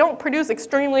so they don't produce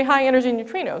extremely high energy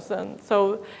neutrinos, and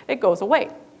so it goes away.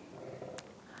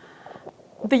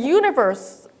 The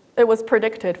universe, it was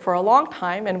predicted for a long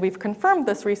time, and we've confirmed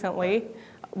this recently.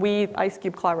 We,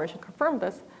 IceCube collaboration, confirmed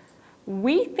this.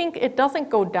 We think it doesn't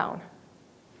go down.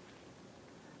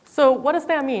 So what does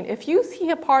that mean? If you see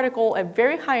a particle at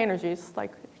very high energies,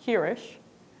 like here-ish,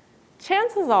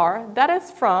 chances are that is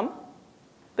from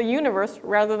the universe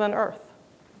rather than Earth.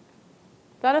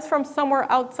 That is from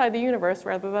somewhere outside the universe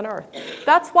rather than Earth.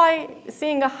 That's why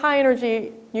seeing a high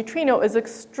energy neutrino is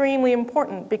extremely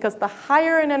important, because the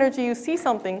higher in energy you see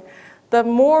something, the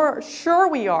more sure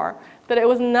we are that it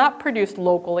was not produced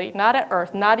locally, not at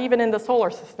Earth, not even in the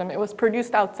solar system. It was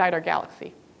produced outside our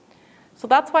galaxy. So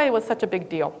that's why it was such a big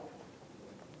deal.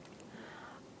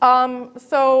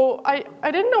 So I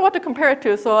didn't know what to compare it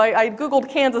to, so I Googled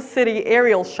Kansas City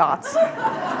aerial shots.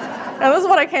 And this is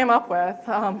what I came up with.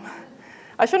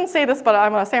 I shouldn't say this, but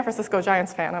I'm a San Francisco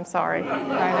Giants fan. I'm sorry.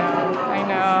 I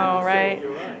know, right?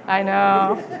 I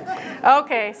know.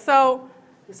 Okay, so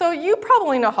you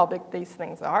probably know how big these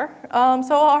things are.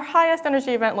 So our highest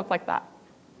energy event looked like that.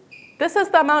 This is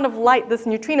the amount of light this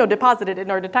neutrino deposited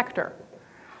in our detector.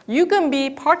 You can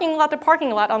be parking lot to parking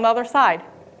lot on the other side.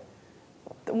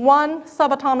 One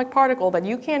subatomic particle that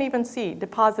you can't even see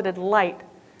deposited light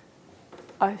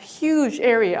a huge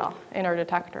area in our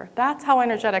detector. That's how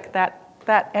energetic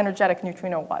that energetic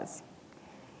neutrino was.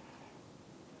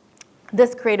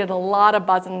 This created a lot of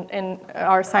buzz in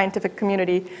our scientific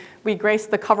community. We graced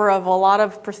the cover of a lot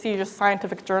of prestigious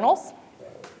scientific journals.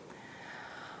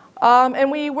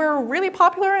 And we were really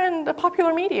popular in the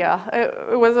popular media.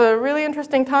 It was a really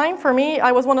interesting time for me.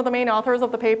 I was one of the main authors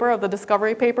of the paper, of the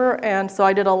discovery paper, and so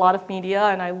I did a lot of media,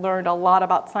 and I learned a lot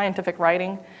about scientific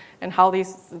writing and how the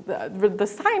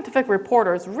scientific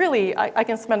reporters really, I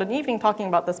can spend an evening talking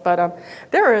about this, but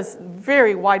there is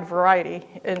very wide variety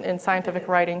in scientific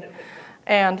writing.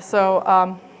 And so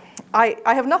I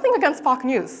have nothing against Fox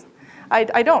News.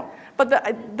 I don't.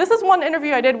 But this is one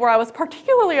interview I did where I was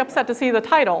particularly upset to see the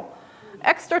title,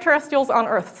 Extraterrestrials on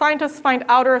Earth. Scientists find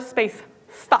outer space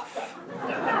stuff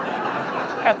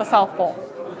at the South Pole.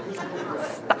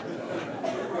 Stuff.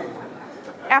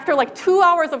 After like 2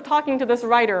 hours of talking to this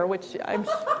writer, which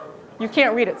you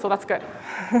can't read it, so that's good.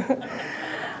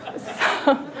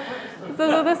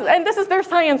 This is their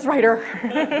science writer.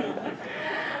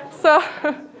 So,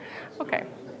 okay.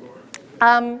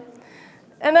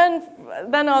 And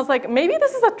then I was like, maybe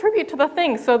this is a tribute to the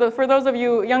thing. So for those of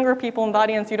you younger people in the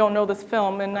audience, you don't know this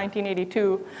film. In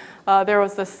 1982, there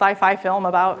was this sci-fi film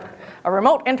about a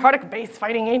remote Antarctic base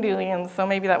fighting aliens. So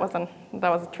maybe that was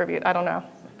a tribute. I don't know.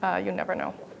 You never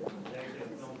know.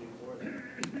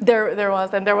 There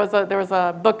was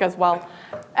a book as well,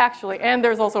 actually, and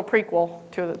there's also a prequel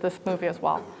to this movie as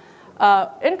well.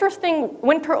 Interesting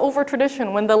winter over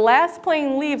tradition. When the last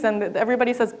plane leaves and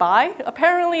everybody says bye,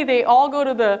 apparently they all go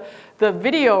to the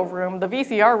video room, the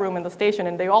VCR room in the station,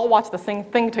 and they all watch the same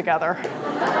thing together.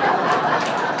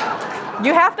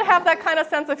 You have to have that kind of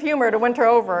sense of humor to winter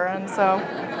over, and so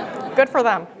good for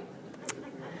them.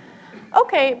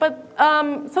 Okay, but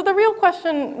so the real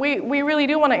question we really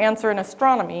do want to answer in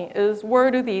astronomy is,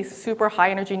 where do these super high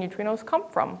energy neutrinos come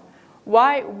from?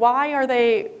 Why are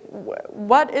they,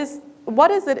 what is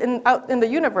it out in the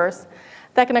universe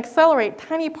that can accelerate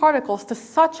tiny particles to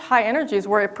such high energies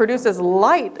where it produces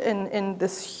light in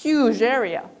this huge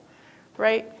area,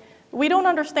 right? We don't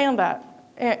understand that,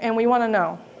 and we want to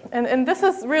know. And this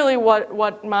is really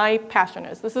what my passion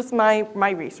is. This is my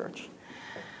research.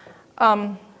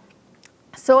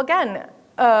 So again,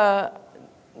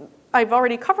 I've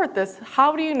already covered this.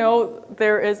 How do you know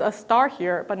there is a star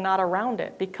here but not around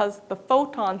it? Because the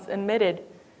photons emitted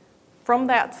from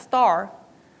that star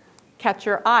catch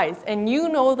your eyes. And you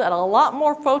know that a lot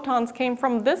more photons came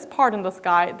from this part in the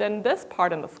sky than this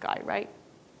part in the sky, right?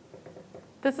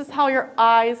 This is how your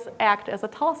eyes act as a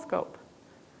telescope.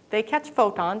 They catch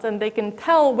photons and they can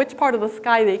tell which part of the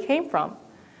sky they came from.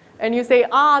 And you say,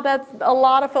 that's a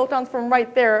lot of photons from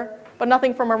right there, but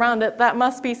nothing from around it. That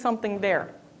must be something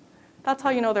there. That's how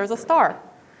you know there's a star.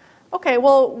 Okay,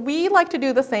 well, we like to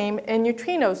do the same in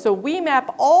neutrinos. So we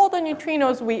map all the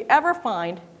neutrinos we ever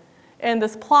find in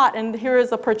this plot. And here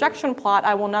is a projection plot.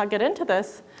 I will not get into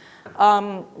this.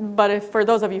 But for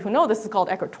those of you who know, this is called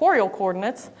equatorial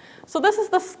coordinates. So this is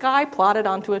the sky plotted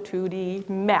onto a 2D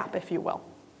map, if you will.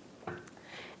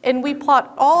 And we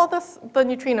plot all the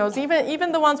neutrinos,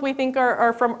 even the ones we think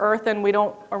are from Earth and we're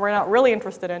not really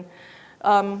interested in.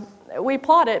 We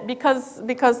plot it because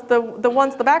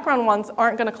the background ones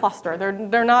aren't going to cluster.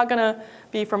 They're not going to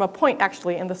be from a point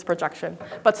actually in this projection.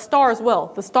 But stars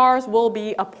will. The stars will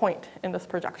be a point in this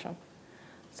projection.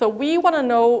 So we want to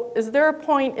know, is there a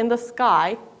point in the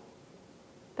sky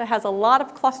that has a lot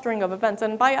of clustering of events?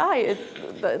 And by eye,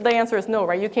 the answer is no,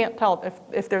 right? You can't tell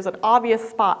if there's an obvious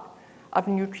spot of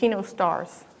neutrino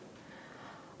stars.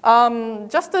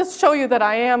 Just to show you that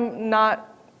I am not,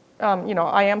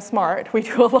 I am smart. We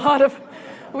do a lot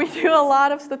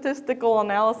of statistical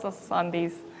analysis on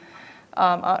these.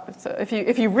 So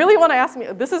if you really want to ask me,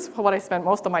 this is what I spend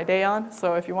most of my day on.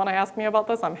 So if you want to ask me about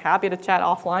this, I'm happy to chat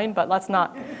offline. But let's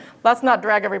not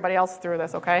drag everybody else through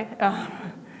this, okay?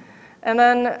 And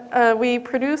then we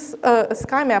produce a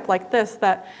sky map like this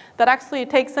that actually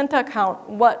takes into account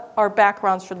what our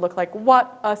backgrounds should look like,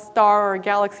 what a star or a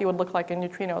galaxy would look like in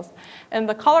neutrinos. And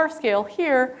the color scale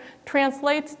here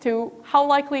translates to how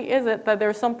likely is it that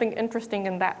there's something interesting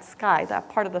in that sky, that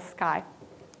part of the sky.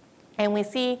 And we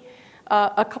see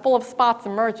a couple of spots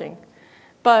emerging.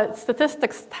 But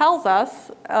statistics tells us,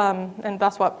 and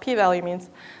that's what p-value means,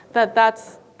 that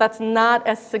that's not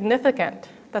as significant.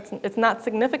 It's not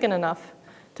significant enough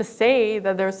to say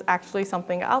that there's actually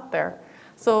something out there.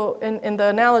 So in the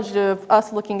analogy of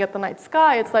us looking at the night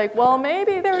sky, it's like, well,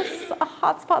 maybe there's a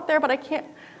hot spot there, but I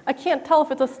can't tell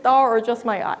if it's a star or just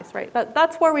my eyes, right?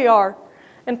 That's where we are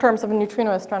in terms of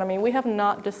neutrino astronomy. We have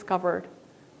not discovered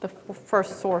the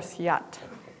first source yet.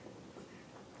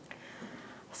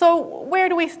 So where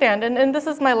do we stand? And this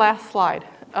is my last slide.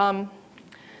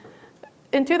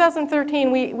 in 2013,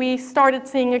 we started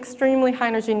seeing extremely high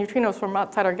energy neutrinos from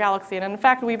outside our galaxy. And in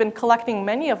fact, we've been collecting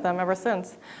many of them ever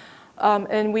since.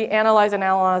 And we analyze and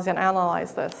analyze and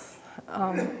analyze this.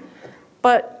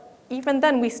 But even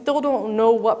then, we still don't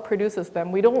know what produces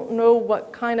them. We don't know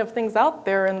what kind of things out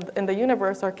there in the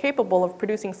universe are capable of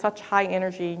producing such high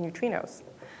energy neutrinos.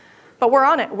 But we're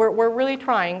on it. We're really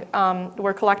trying.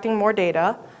 We're collecting more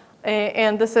data.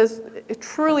 And this is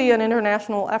truly an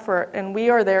international effort. And we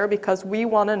are there because we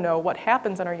want to know what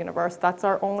happens in our universe. That's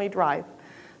our only drive.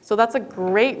 So that's a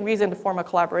great reason to form a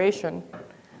collaboration.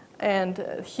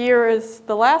 And here is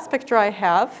the last picture I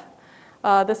have.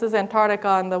 This is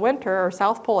Antarctica in the winter, or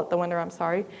South Pole at the winter, I'm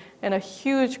sorry, and a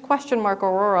huge question mark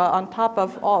aurora on top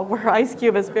of all where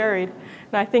IceCube is buried.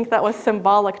 And I think that was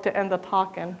symbolic to end the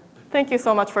talk in. Thank you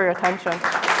so much for your attention.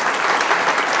 Thank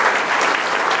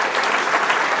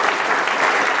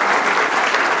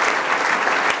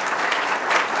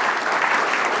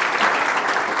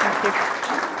you.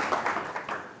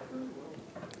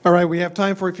 All right, we have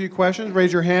time for a few questions.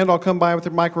 Raise your hand. I'll come by with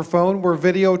the microphone. We're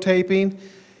videotaping.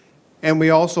 And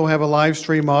we also have a live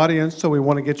stream audience, so we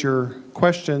want to get your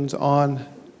questions on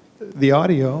the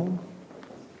audio.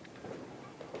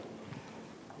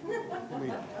 Let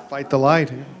me fight the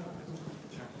light here.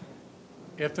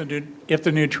 If the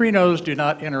neutrinos do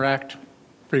not interact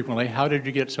frequently, how did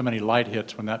you get so many light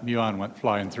hits when that muon went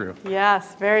flying through?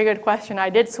 Yes, very good question.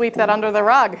 I did sweep that under the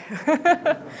rug.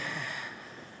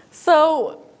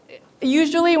 So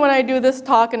usually when I do this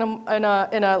talk in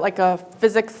a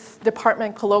physics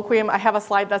department colloquium, I have a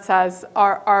slide that says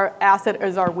our asset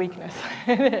is our weakness.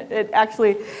 It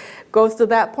actually goes to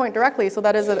that point directly. So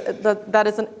that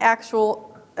is an actual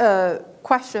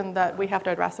question that we have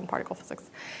to address in particle physics.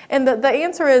 And the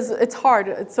answer is it's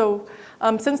hard. So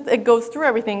since it goes through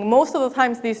everything, most of the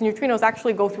times these neutrinos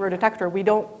actually go through a detector. We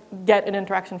don't get an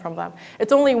interaction from them.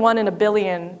 It's only 1 in a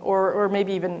billion or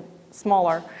maybe even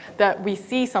smaller that we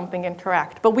see something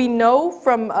interact. But we know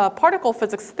from particle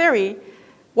physics theory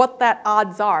what that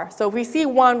odds are. So if we see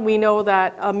one, we know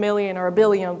that 1 million or 1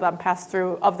 billion of them pass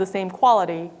through of the same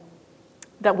quality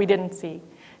that we didn't see.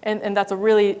 And that's a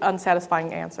really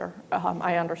unsatisfying answer,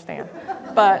 I understand.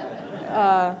 But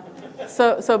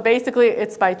so basically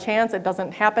it's by chance. It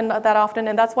doesn't happen that often.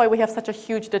 And that's why we have such a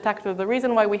huge detector. The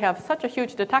reason why we have such a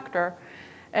huge detector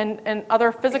and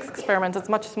other physics experiments, it's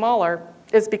much smaller,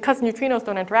 is because neutrinos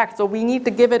don't interact. So we need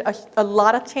to give it a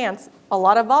lot of chance, a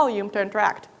lot of volume to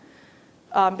interact.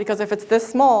 Because if it's this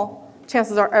small,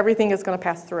 chances are everything is going to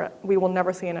pass through it. We will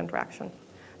never see an interaction.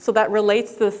 So that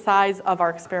relates to the size of our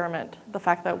experiment, the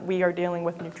fact that we are dealing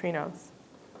with neutrinos.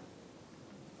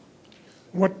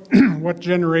 What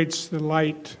generates the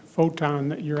light photon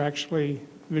that you're actually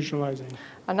visualizing?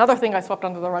 Another thing I swept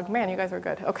under the rug. Man, you guys are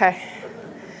good. Okay.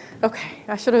 Okay,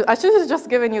 I should have just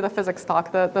given you the physics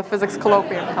talk, the physics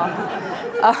colloquium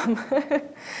talk.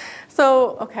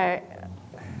 So, okay,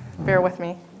 bear with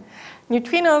me.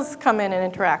 Neutrinos come in and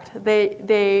interact.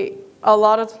 They a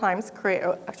lot of times create,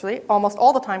 actually almost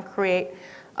all the time create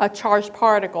a charged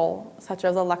particle, such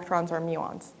as electrons or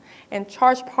muons. And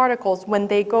charged particles, when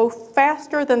they go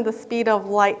faster than the speed of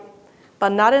light, but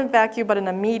not in vacuum, but in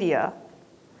a media,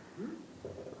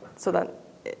 so that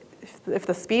if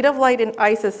the speed of light in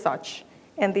ice is such,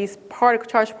 and these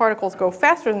charged particles go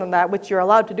faster than that, which you're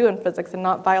allowed to do in physics and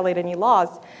not violate any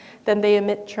laws, then they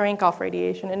emit Cherenkov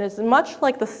radiation. And it's much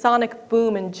like the sonic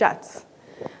boom in jets.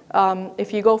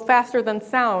 If you go faster than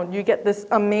sound, you get this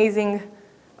amazing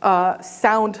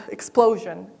sound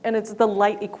explosion, and it's the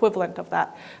light equivalent of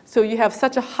that. So you have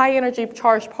such a high energy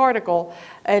charged particle,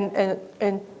 and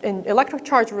electric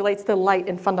charge relates to light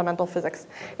in fundamental physics.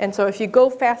 And so if you go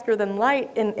faster than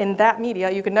light in that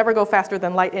media, you can never go faster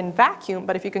than light in vacuum,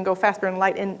 but if you can go faster than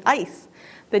light in ice,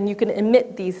 then you can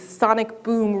emit these sonic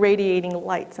boom radiating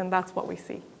lights, and that's what we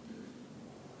see.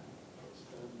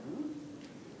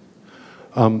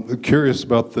 Curious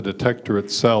about the detector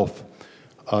itself.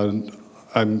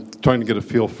 I'm trying to get a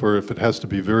feel for if it has to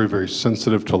be very, very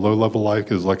sensitive to low-level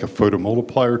light, is like a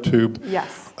photomultiplier tube.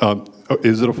 Yes.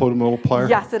 Is it a photomultiplier?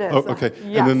 Yes, it is. Oh, okay.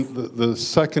 Yes. And then the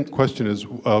second question is,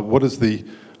 what is the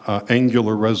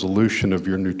angular resolution of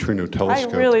your neutrino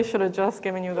telescope? I really should have just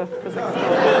given you the physics.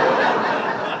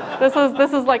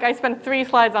 This is like, I spent 3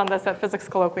 slides on this at physics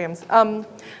colloquiums.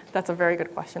 That's a very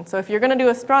good question. So if you're going to do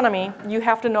astronomy, you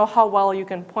have to know how well you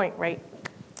can point, right?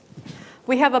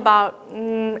 We have about,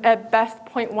 at best,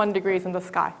 0.1 degrees in the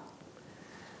sky.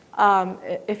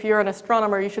 If you're an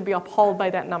astronomer, you should be appalled by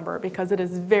that number because it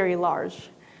is very large.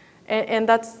 And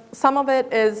that's, some of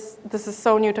it is, this is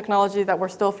so new technology that we're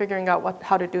still figuring out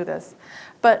how to do this.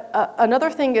 But another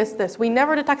thing is this, we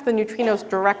never detect the neutrinos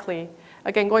directly.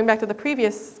 Again, going back to the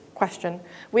previous question,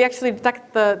 we actually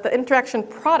detect the interaction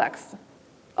products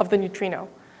of the neutrino.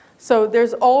 So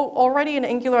there's already an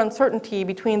angular uncertainty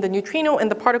between the neutrino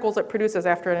and the particles it produces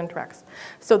after it interacts.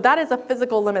 So that is a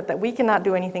physical limit that we cannot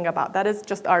do anything about. That is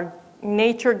just our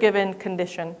nature-given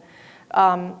condition.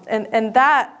 And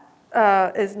that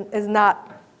is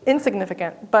not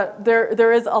insignificant, but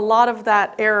there is a lot of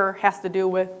that error has to do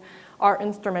with our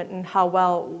instrument and how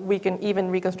well we can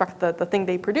even reconstruct the thing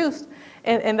they produced.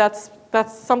 And that's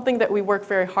something that we work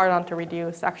very hard on to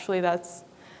reduce. Actually,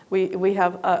 we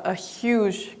have a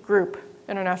huge group,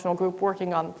 international group,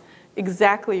 working on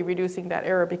exactly reducing that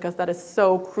error because that is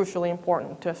so crucially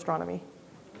important to astronomy.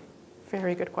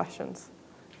 Very good questions.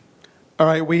 All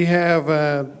right, we have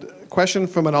a question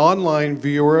from an online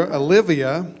viewer,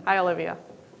 Olivia. Hi, Olivia.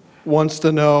 Wants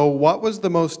to know, what was the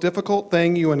most difficult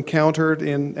thing you encountered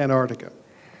in Antarctica?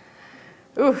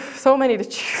 Oof, so many to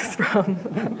choose from.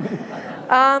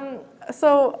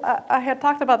 So I had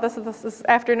talked about this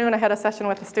afternoon. I had a session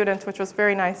with the students, which was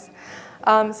very nice.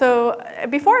 So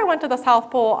before I went to the South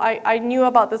Pole, I knew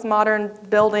about this modern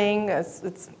building.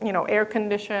 It's air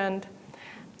conditioned.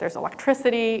 There's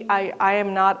electricity. I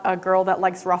am not a girl that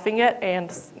likes roughing it,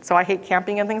 and so I hate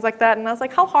camping and things like that. And I was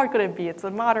like, how hard could it be? It's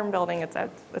a modern building.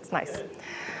 It's nice.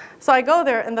 So I go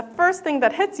there, and the first thing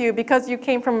that hits you, because you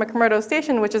came from McMurdo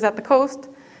Station, which is at the coast,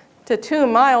 to 2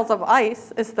 miles of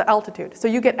ice, is the altitude. So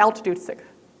you get altitude sick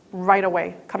right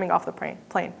away coming off the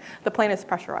plane. The plane is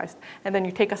pressurized. And then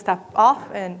you take a step off,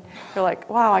 and you're like,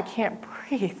 wow, I can't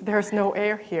breathe. There's no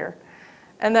air here.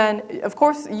 And then, of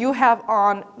course, you have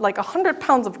on like 100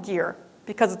 pounds of gear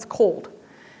because it's cold.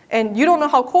 And you don't know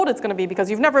how cold it's going to be because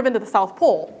you've never been to the South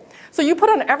Pole. So you put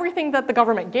on everything that the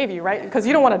government gave you, right? Because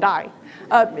you don't want to die.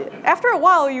 After a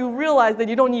while, you realize that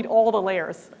you don't need all the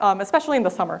layers, especially in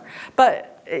the summer.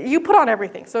 But you put on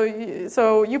everything. So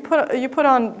you put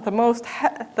on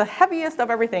the heaviest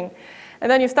of everything. And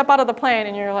then you step out of the plane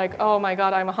and you're like, oh my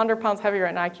God, I'm 100 pounds heavier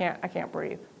and I can't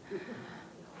breathe.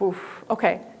 Oof.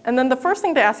 Okay, and then the first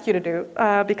thing to ask you to do,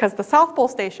 because the South Pole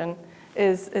Station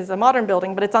is a modern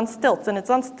building, but it's on stilts, and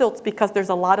it's on stilts because there's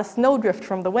a lot of snowdrift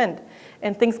from the wind,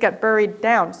 and things get buried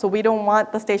down. So we don't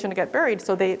want the station to get buried,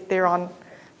 so they're on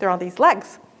these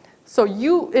legs. So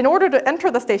in order to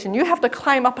enter the station, you have to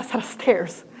climb up a set of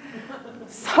stairs.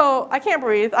 So I can't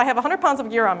breathe. I have 100 pounds of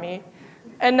gear on me,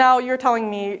 and now you're telling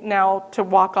me now to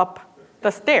walk up the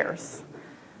stairs.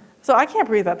 So I can't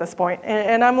breathe at this point,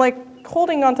 and I'm like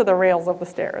holding onto the rails of the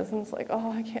stairs, and it's like,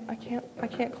 oh, I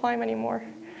can't climb anymore.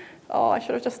 Oh, I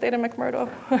should have just stayed in McMurdo.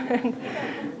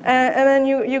 and then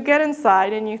you get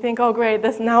inside and you think, oh great,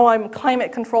 now I'm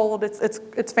climate controlled.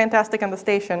 It's fantastic in the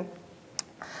station.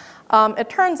 It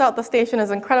turns out the station is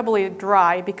incredibly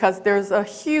dry because there's a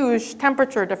huge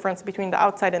temperature difference between the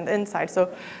outside and the inside.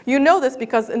 So you know this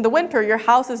because in the winter your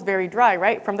house is very dry,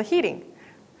 right, from the heating.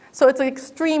 So it's an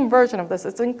extreme version of this.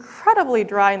 It's incredibly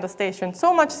dry in the station,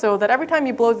 so much so that every time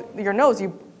you blow your nose, you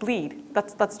bleed.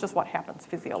 That's just what happens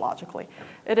physiologically.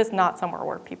 It is not somewhere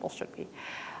where people should be.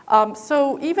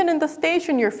 So even in the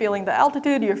station, you're feeling the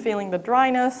altitude, you're feeling the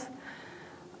dryness.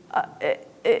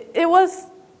 It was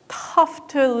tough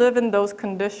to live in those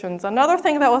conditions. Another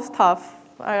thing that was tough,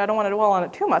 I don't want to dwell on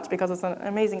it too much because it's an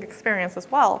amazing experience as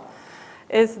well,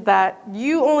 is that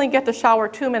you only get to shower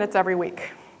 2 minutes every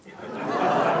week.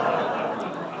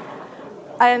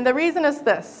 And the reason is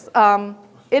this.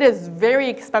 It is very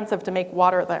expensive to make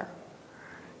water there.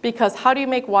 Because how do you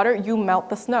make water? You melt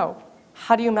the snow.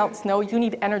 How do you melt snow? You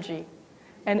need energy.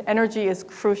 And energy is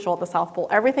crucial at the South Pole.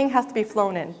 Everything has to be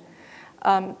flown in.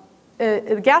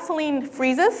 Gasoline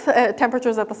freezes at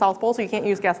temperatures at the South Pole, so you can't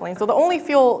use gasoline. So the only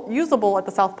fuel usable at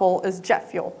the South Pole is jet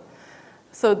fuel.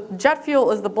 So jet fuel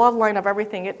is the bloodline of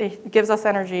everything. It gives us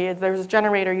energy. There's a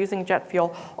generator using jet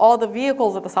fuel. All the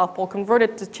vehicles at the South Pole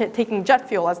converted to taking jet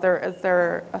fuel as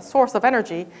their source of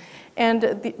energy.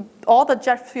 And all the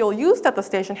jet fuel used at the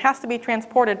station has to be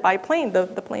transported by plane. The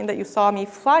plane that you saw me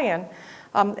fly in,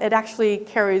 it actually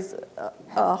carries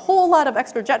a whole lot of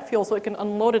extra jet fuel so it can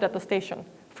unload it at the station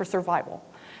for survival.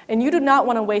 And you do not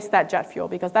want to waste that jet fuel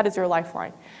because that is your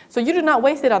lifeline. So you do not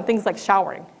waste it on things like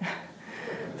showering.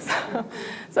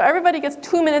 So everybody gets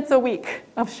 2 minutes a week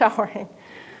of showering.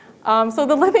 So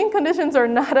the living conditions are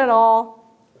not at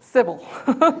all civil.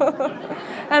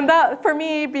 And that, for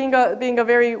me, being a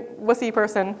very wussy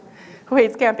person who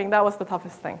hates camping, that was the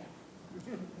toughest thing.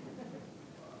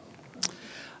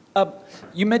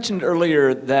 You mentioned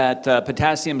earlier that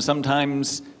potassium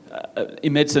sometimes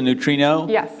emits a neutrino.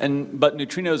 Yes. But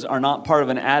neutrinos are not part of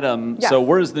an atom. Yes. So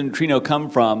where does the neutrino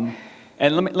come from?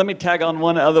 And let me tag on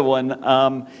one other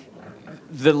one.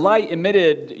 The light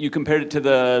emitted, you compared it to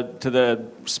the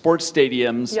sports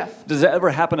stadiums. Yes. Does that ever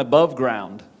happen above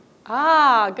ground?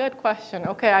 Ah, good question.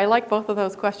 Okay, I like both of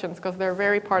those questions because they're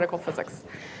very particle physics.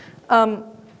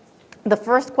 The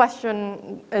first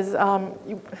question is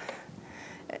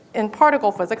in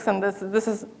particle physics, and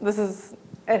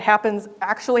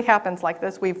actually happens like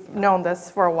this. We've known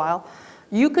this for a while.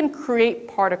 You can create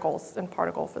particles in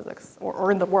particle physics,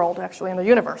 or in the world, actually, in the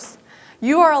universe.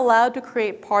 You are allowed to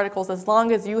create particles as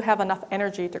long as you have enough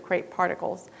energy to create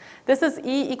particles. This is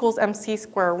E equals mc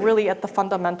squared, really at the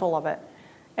fundamental of it.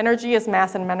 Energy is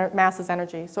mass, and mass is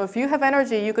energy. So if you have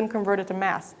energy, you can convert it to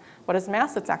mass. What is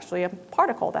mass? It's actually a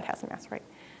particle that has mass, right?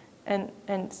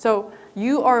 And so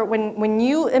you are, when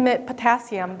you emit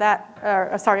potassium,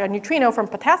 a neutrino from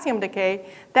potassium decay,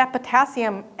 that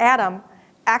potassium atom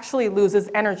actually loses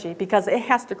energy because it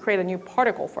has to create a new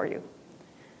particle for you.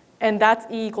 And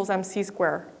that's E equals mc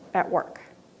squared at work.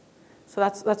 So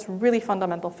that's really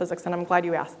fundamental physics, and I'm glad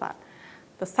you asked that.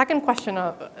 The second question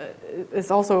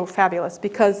is also fabulous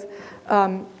because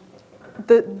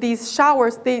these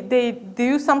showers, they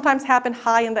do sometimes happen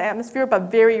high in the atmosphere,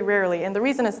 but very rarely. And the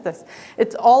reason is this.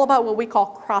 It's all about what we call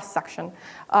cross-section.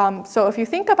 So if you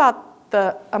think about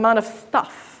the amount of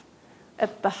stuff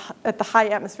at the high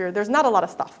atmosphere, there's not a lot of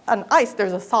stuff. On ice,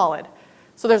 there's a solid.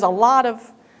 So there's a lot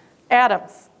of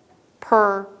atoms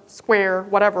per square,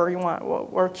 whatever you want,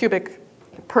 or cubic,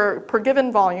 per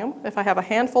given volume. If I have a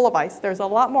handful of ice, there's a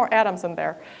lot more atoms in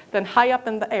there than high up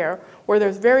in the air, where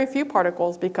there's very few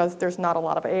particles because there's not a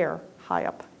lot of air high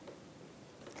up.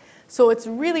 So it's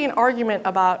really an argument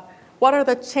about what are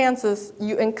the chances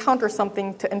you encounter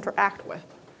something to interact with.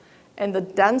 And the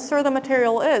denser the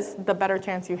material is, the better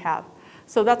chance you have.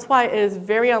 So that's why it is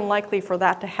very unlikely for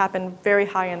that to happen very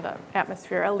high in the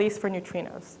atmosphere, at least for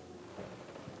neutrinos.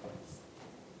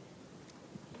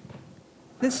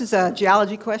 This is a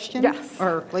geology question? Yes.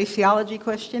 Or glaciology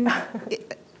question.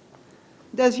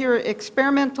 Does your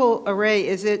experimental array,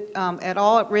 is it at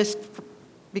all at risk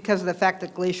because of the fact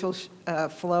that glacials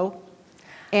flow?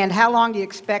 And how long do you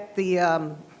expect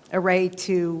the array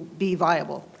to be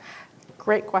viable?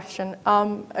 Great question.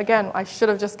 Again, I should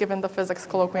have just given the physics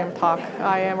colloquium talk.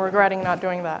 I am regretting not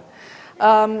doing that.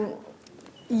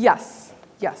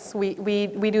 Yes,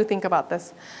 we do think about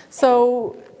this.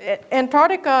 So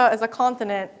Antarctica as a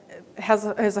continent has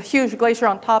a huge glacier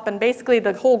on top, and basically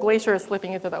the whole glacier is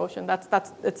slipping into the ocean.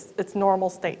 That's its normal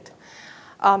state.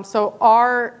 So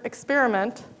our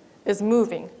experiment is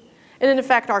moving. And in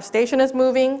fact, our station is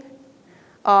moving.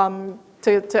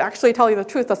 To actually tell you the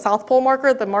truth, the South Pole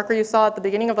marker, the marker you saw at the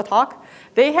beginning of the talk,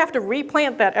 they have to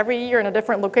replant that every year in a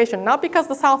different location, not because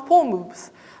the South Pole moves,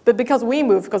 but because we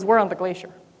move, because we're on the glacier.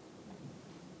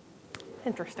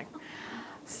 Interesting.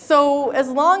 So as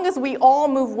long as we all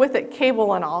move with it,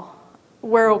 cable and all,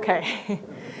 we're okay.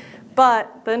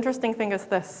 But the interesting thing is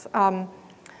this.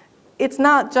 It's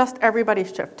not just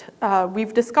everybody's shift.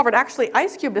 We've discovered, actually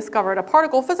IceCube discovered, a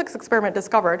particle physics experiment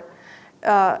discovered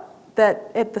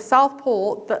that at the South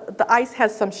Pole, the ice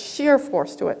has some shear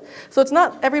force to it. So it's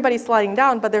not everybody sliding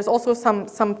down, but there's also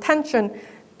some tension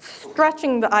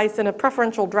stretching the ice in a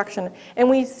preferential direction. And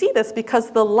we see this because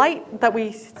the light that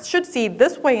we should see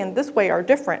this way and this way are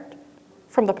different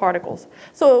from the particles.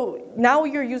 So now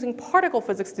you're using particle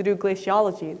physics to do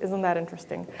glaciology. Isn't that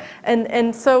interesting?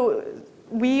 And so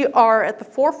we are at the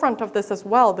forefront of this as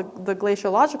well, the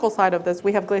glaciological side of this.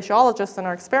 We have glaciologists in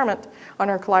our experiment, on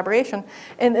our collaboration,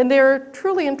 and they're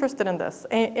truly interested in this.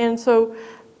 And so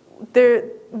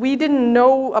we didn't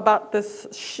know about this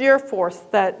shear force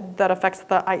that affects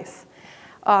the ice.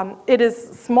 It is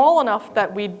small enough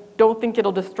that we don't think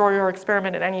it'll destroy our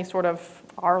experiment in any sort of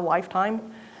our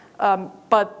lifetime.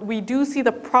 But we do see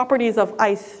the properties of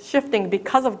ice shifting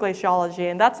because of glaciology,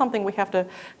 and that's something we have to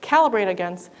calibrate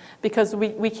against, because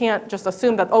we can't just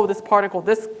assume that, oh, this particle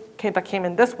that came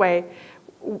in this way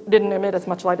didn't emit as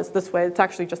much light as this way. It's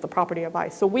actually just a property of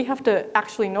ice. So we have to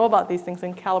actually know about these things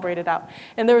and calibrate it out.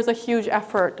 And there is a huge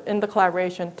effort in the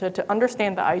collaboration to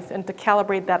understand the ice and to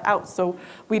calibrate that out so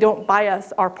we don't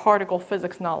bias our particle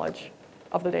physics knowledge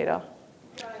of the data.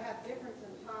 So I have difference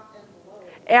in top and below.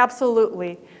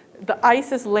 Absolutely. The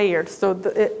ice is layered. So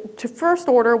to first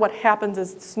order, what happens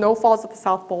is snow falls at the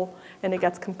South Pole and it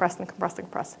gets compressed and compressed and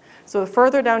compressed. So the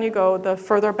further down you go, the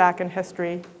further back in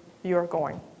history you're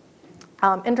going.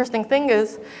 Interesting thing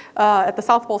is, at the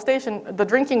South Pole Station, the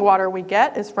drinking water we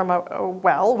get is from a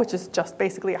well, which is just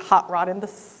basically a hot rod in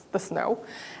the snow.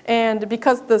 And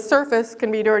because the surface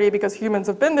can be dirty because humans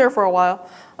have been there for a while,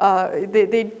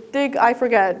 they dig, I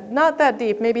forget, not that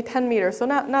deep, maybe 10 meters, so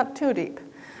not too deep.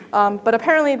 But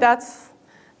apparently that's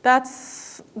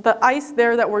That's the ice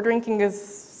there that we're drinking is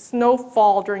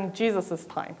snowfall during Jesus'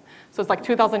 time. So it's like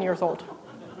 2,000 years old.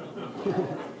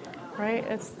 Right?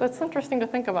 That's interesting to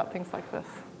think about things like this.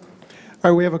 All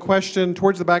right, we have a question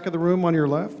towards the back of the room on your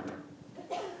left.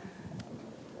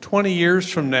 20 years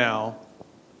from now,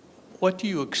 what do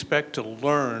you expect to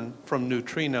learn from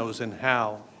neutrinos and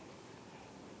how?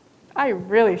 I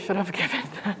really should have given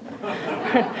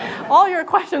that. All your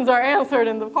questions are answered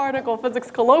in the particle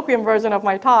physics colloquium version of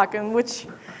my talk, in which,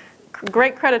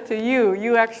 great credit to you,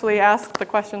 you actually asked the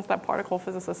questions that particle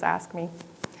physicists ask me.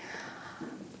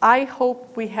 I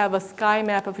hope we have a sky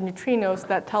map of neutrinos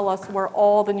that tell us where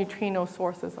all the neutrino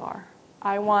sources are.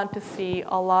 I want to see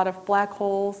a lot of black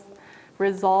holes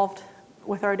resolved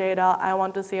with our data. I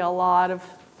want to see a lot of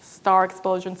star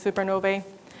explosion supernovae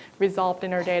resolved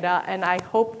in our data. And I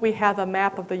hope we have a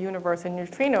map of the universe in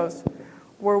neutrinos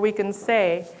where we can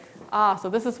say, so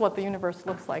this is what the universe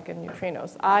looks like in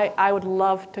neutrinos. I would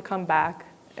love to come back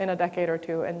in a decade or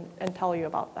two and tell you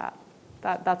about that.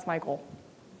 That's my goal.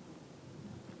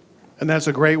 And that's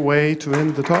a great way to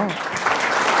end the talk.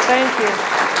 Thank you.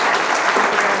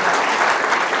 Thank you very much.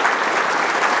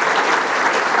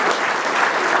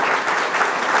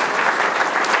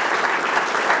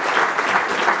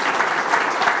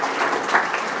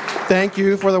 Thank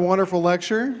you for the wonderful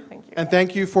lecture. Thank you. And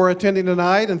thank you for attending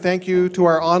tonight. And thank you to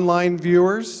our online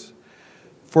viewers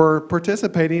for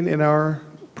participating in our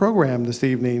program this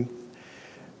evening.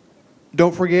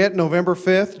 Don't forget, November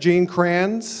 5th, Gene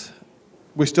Kranz.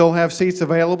 We still have seats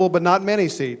available, but not many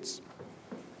seats.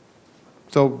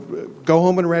 So go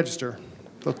home and register.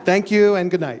 So thank you and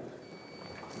good night.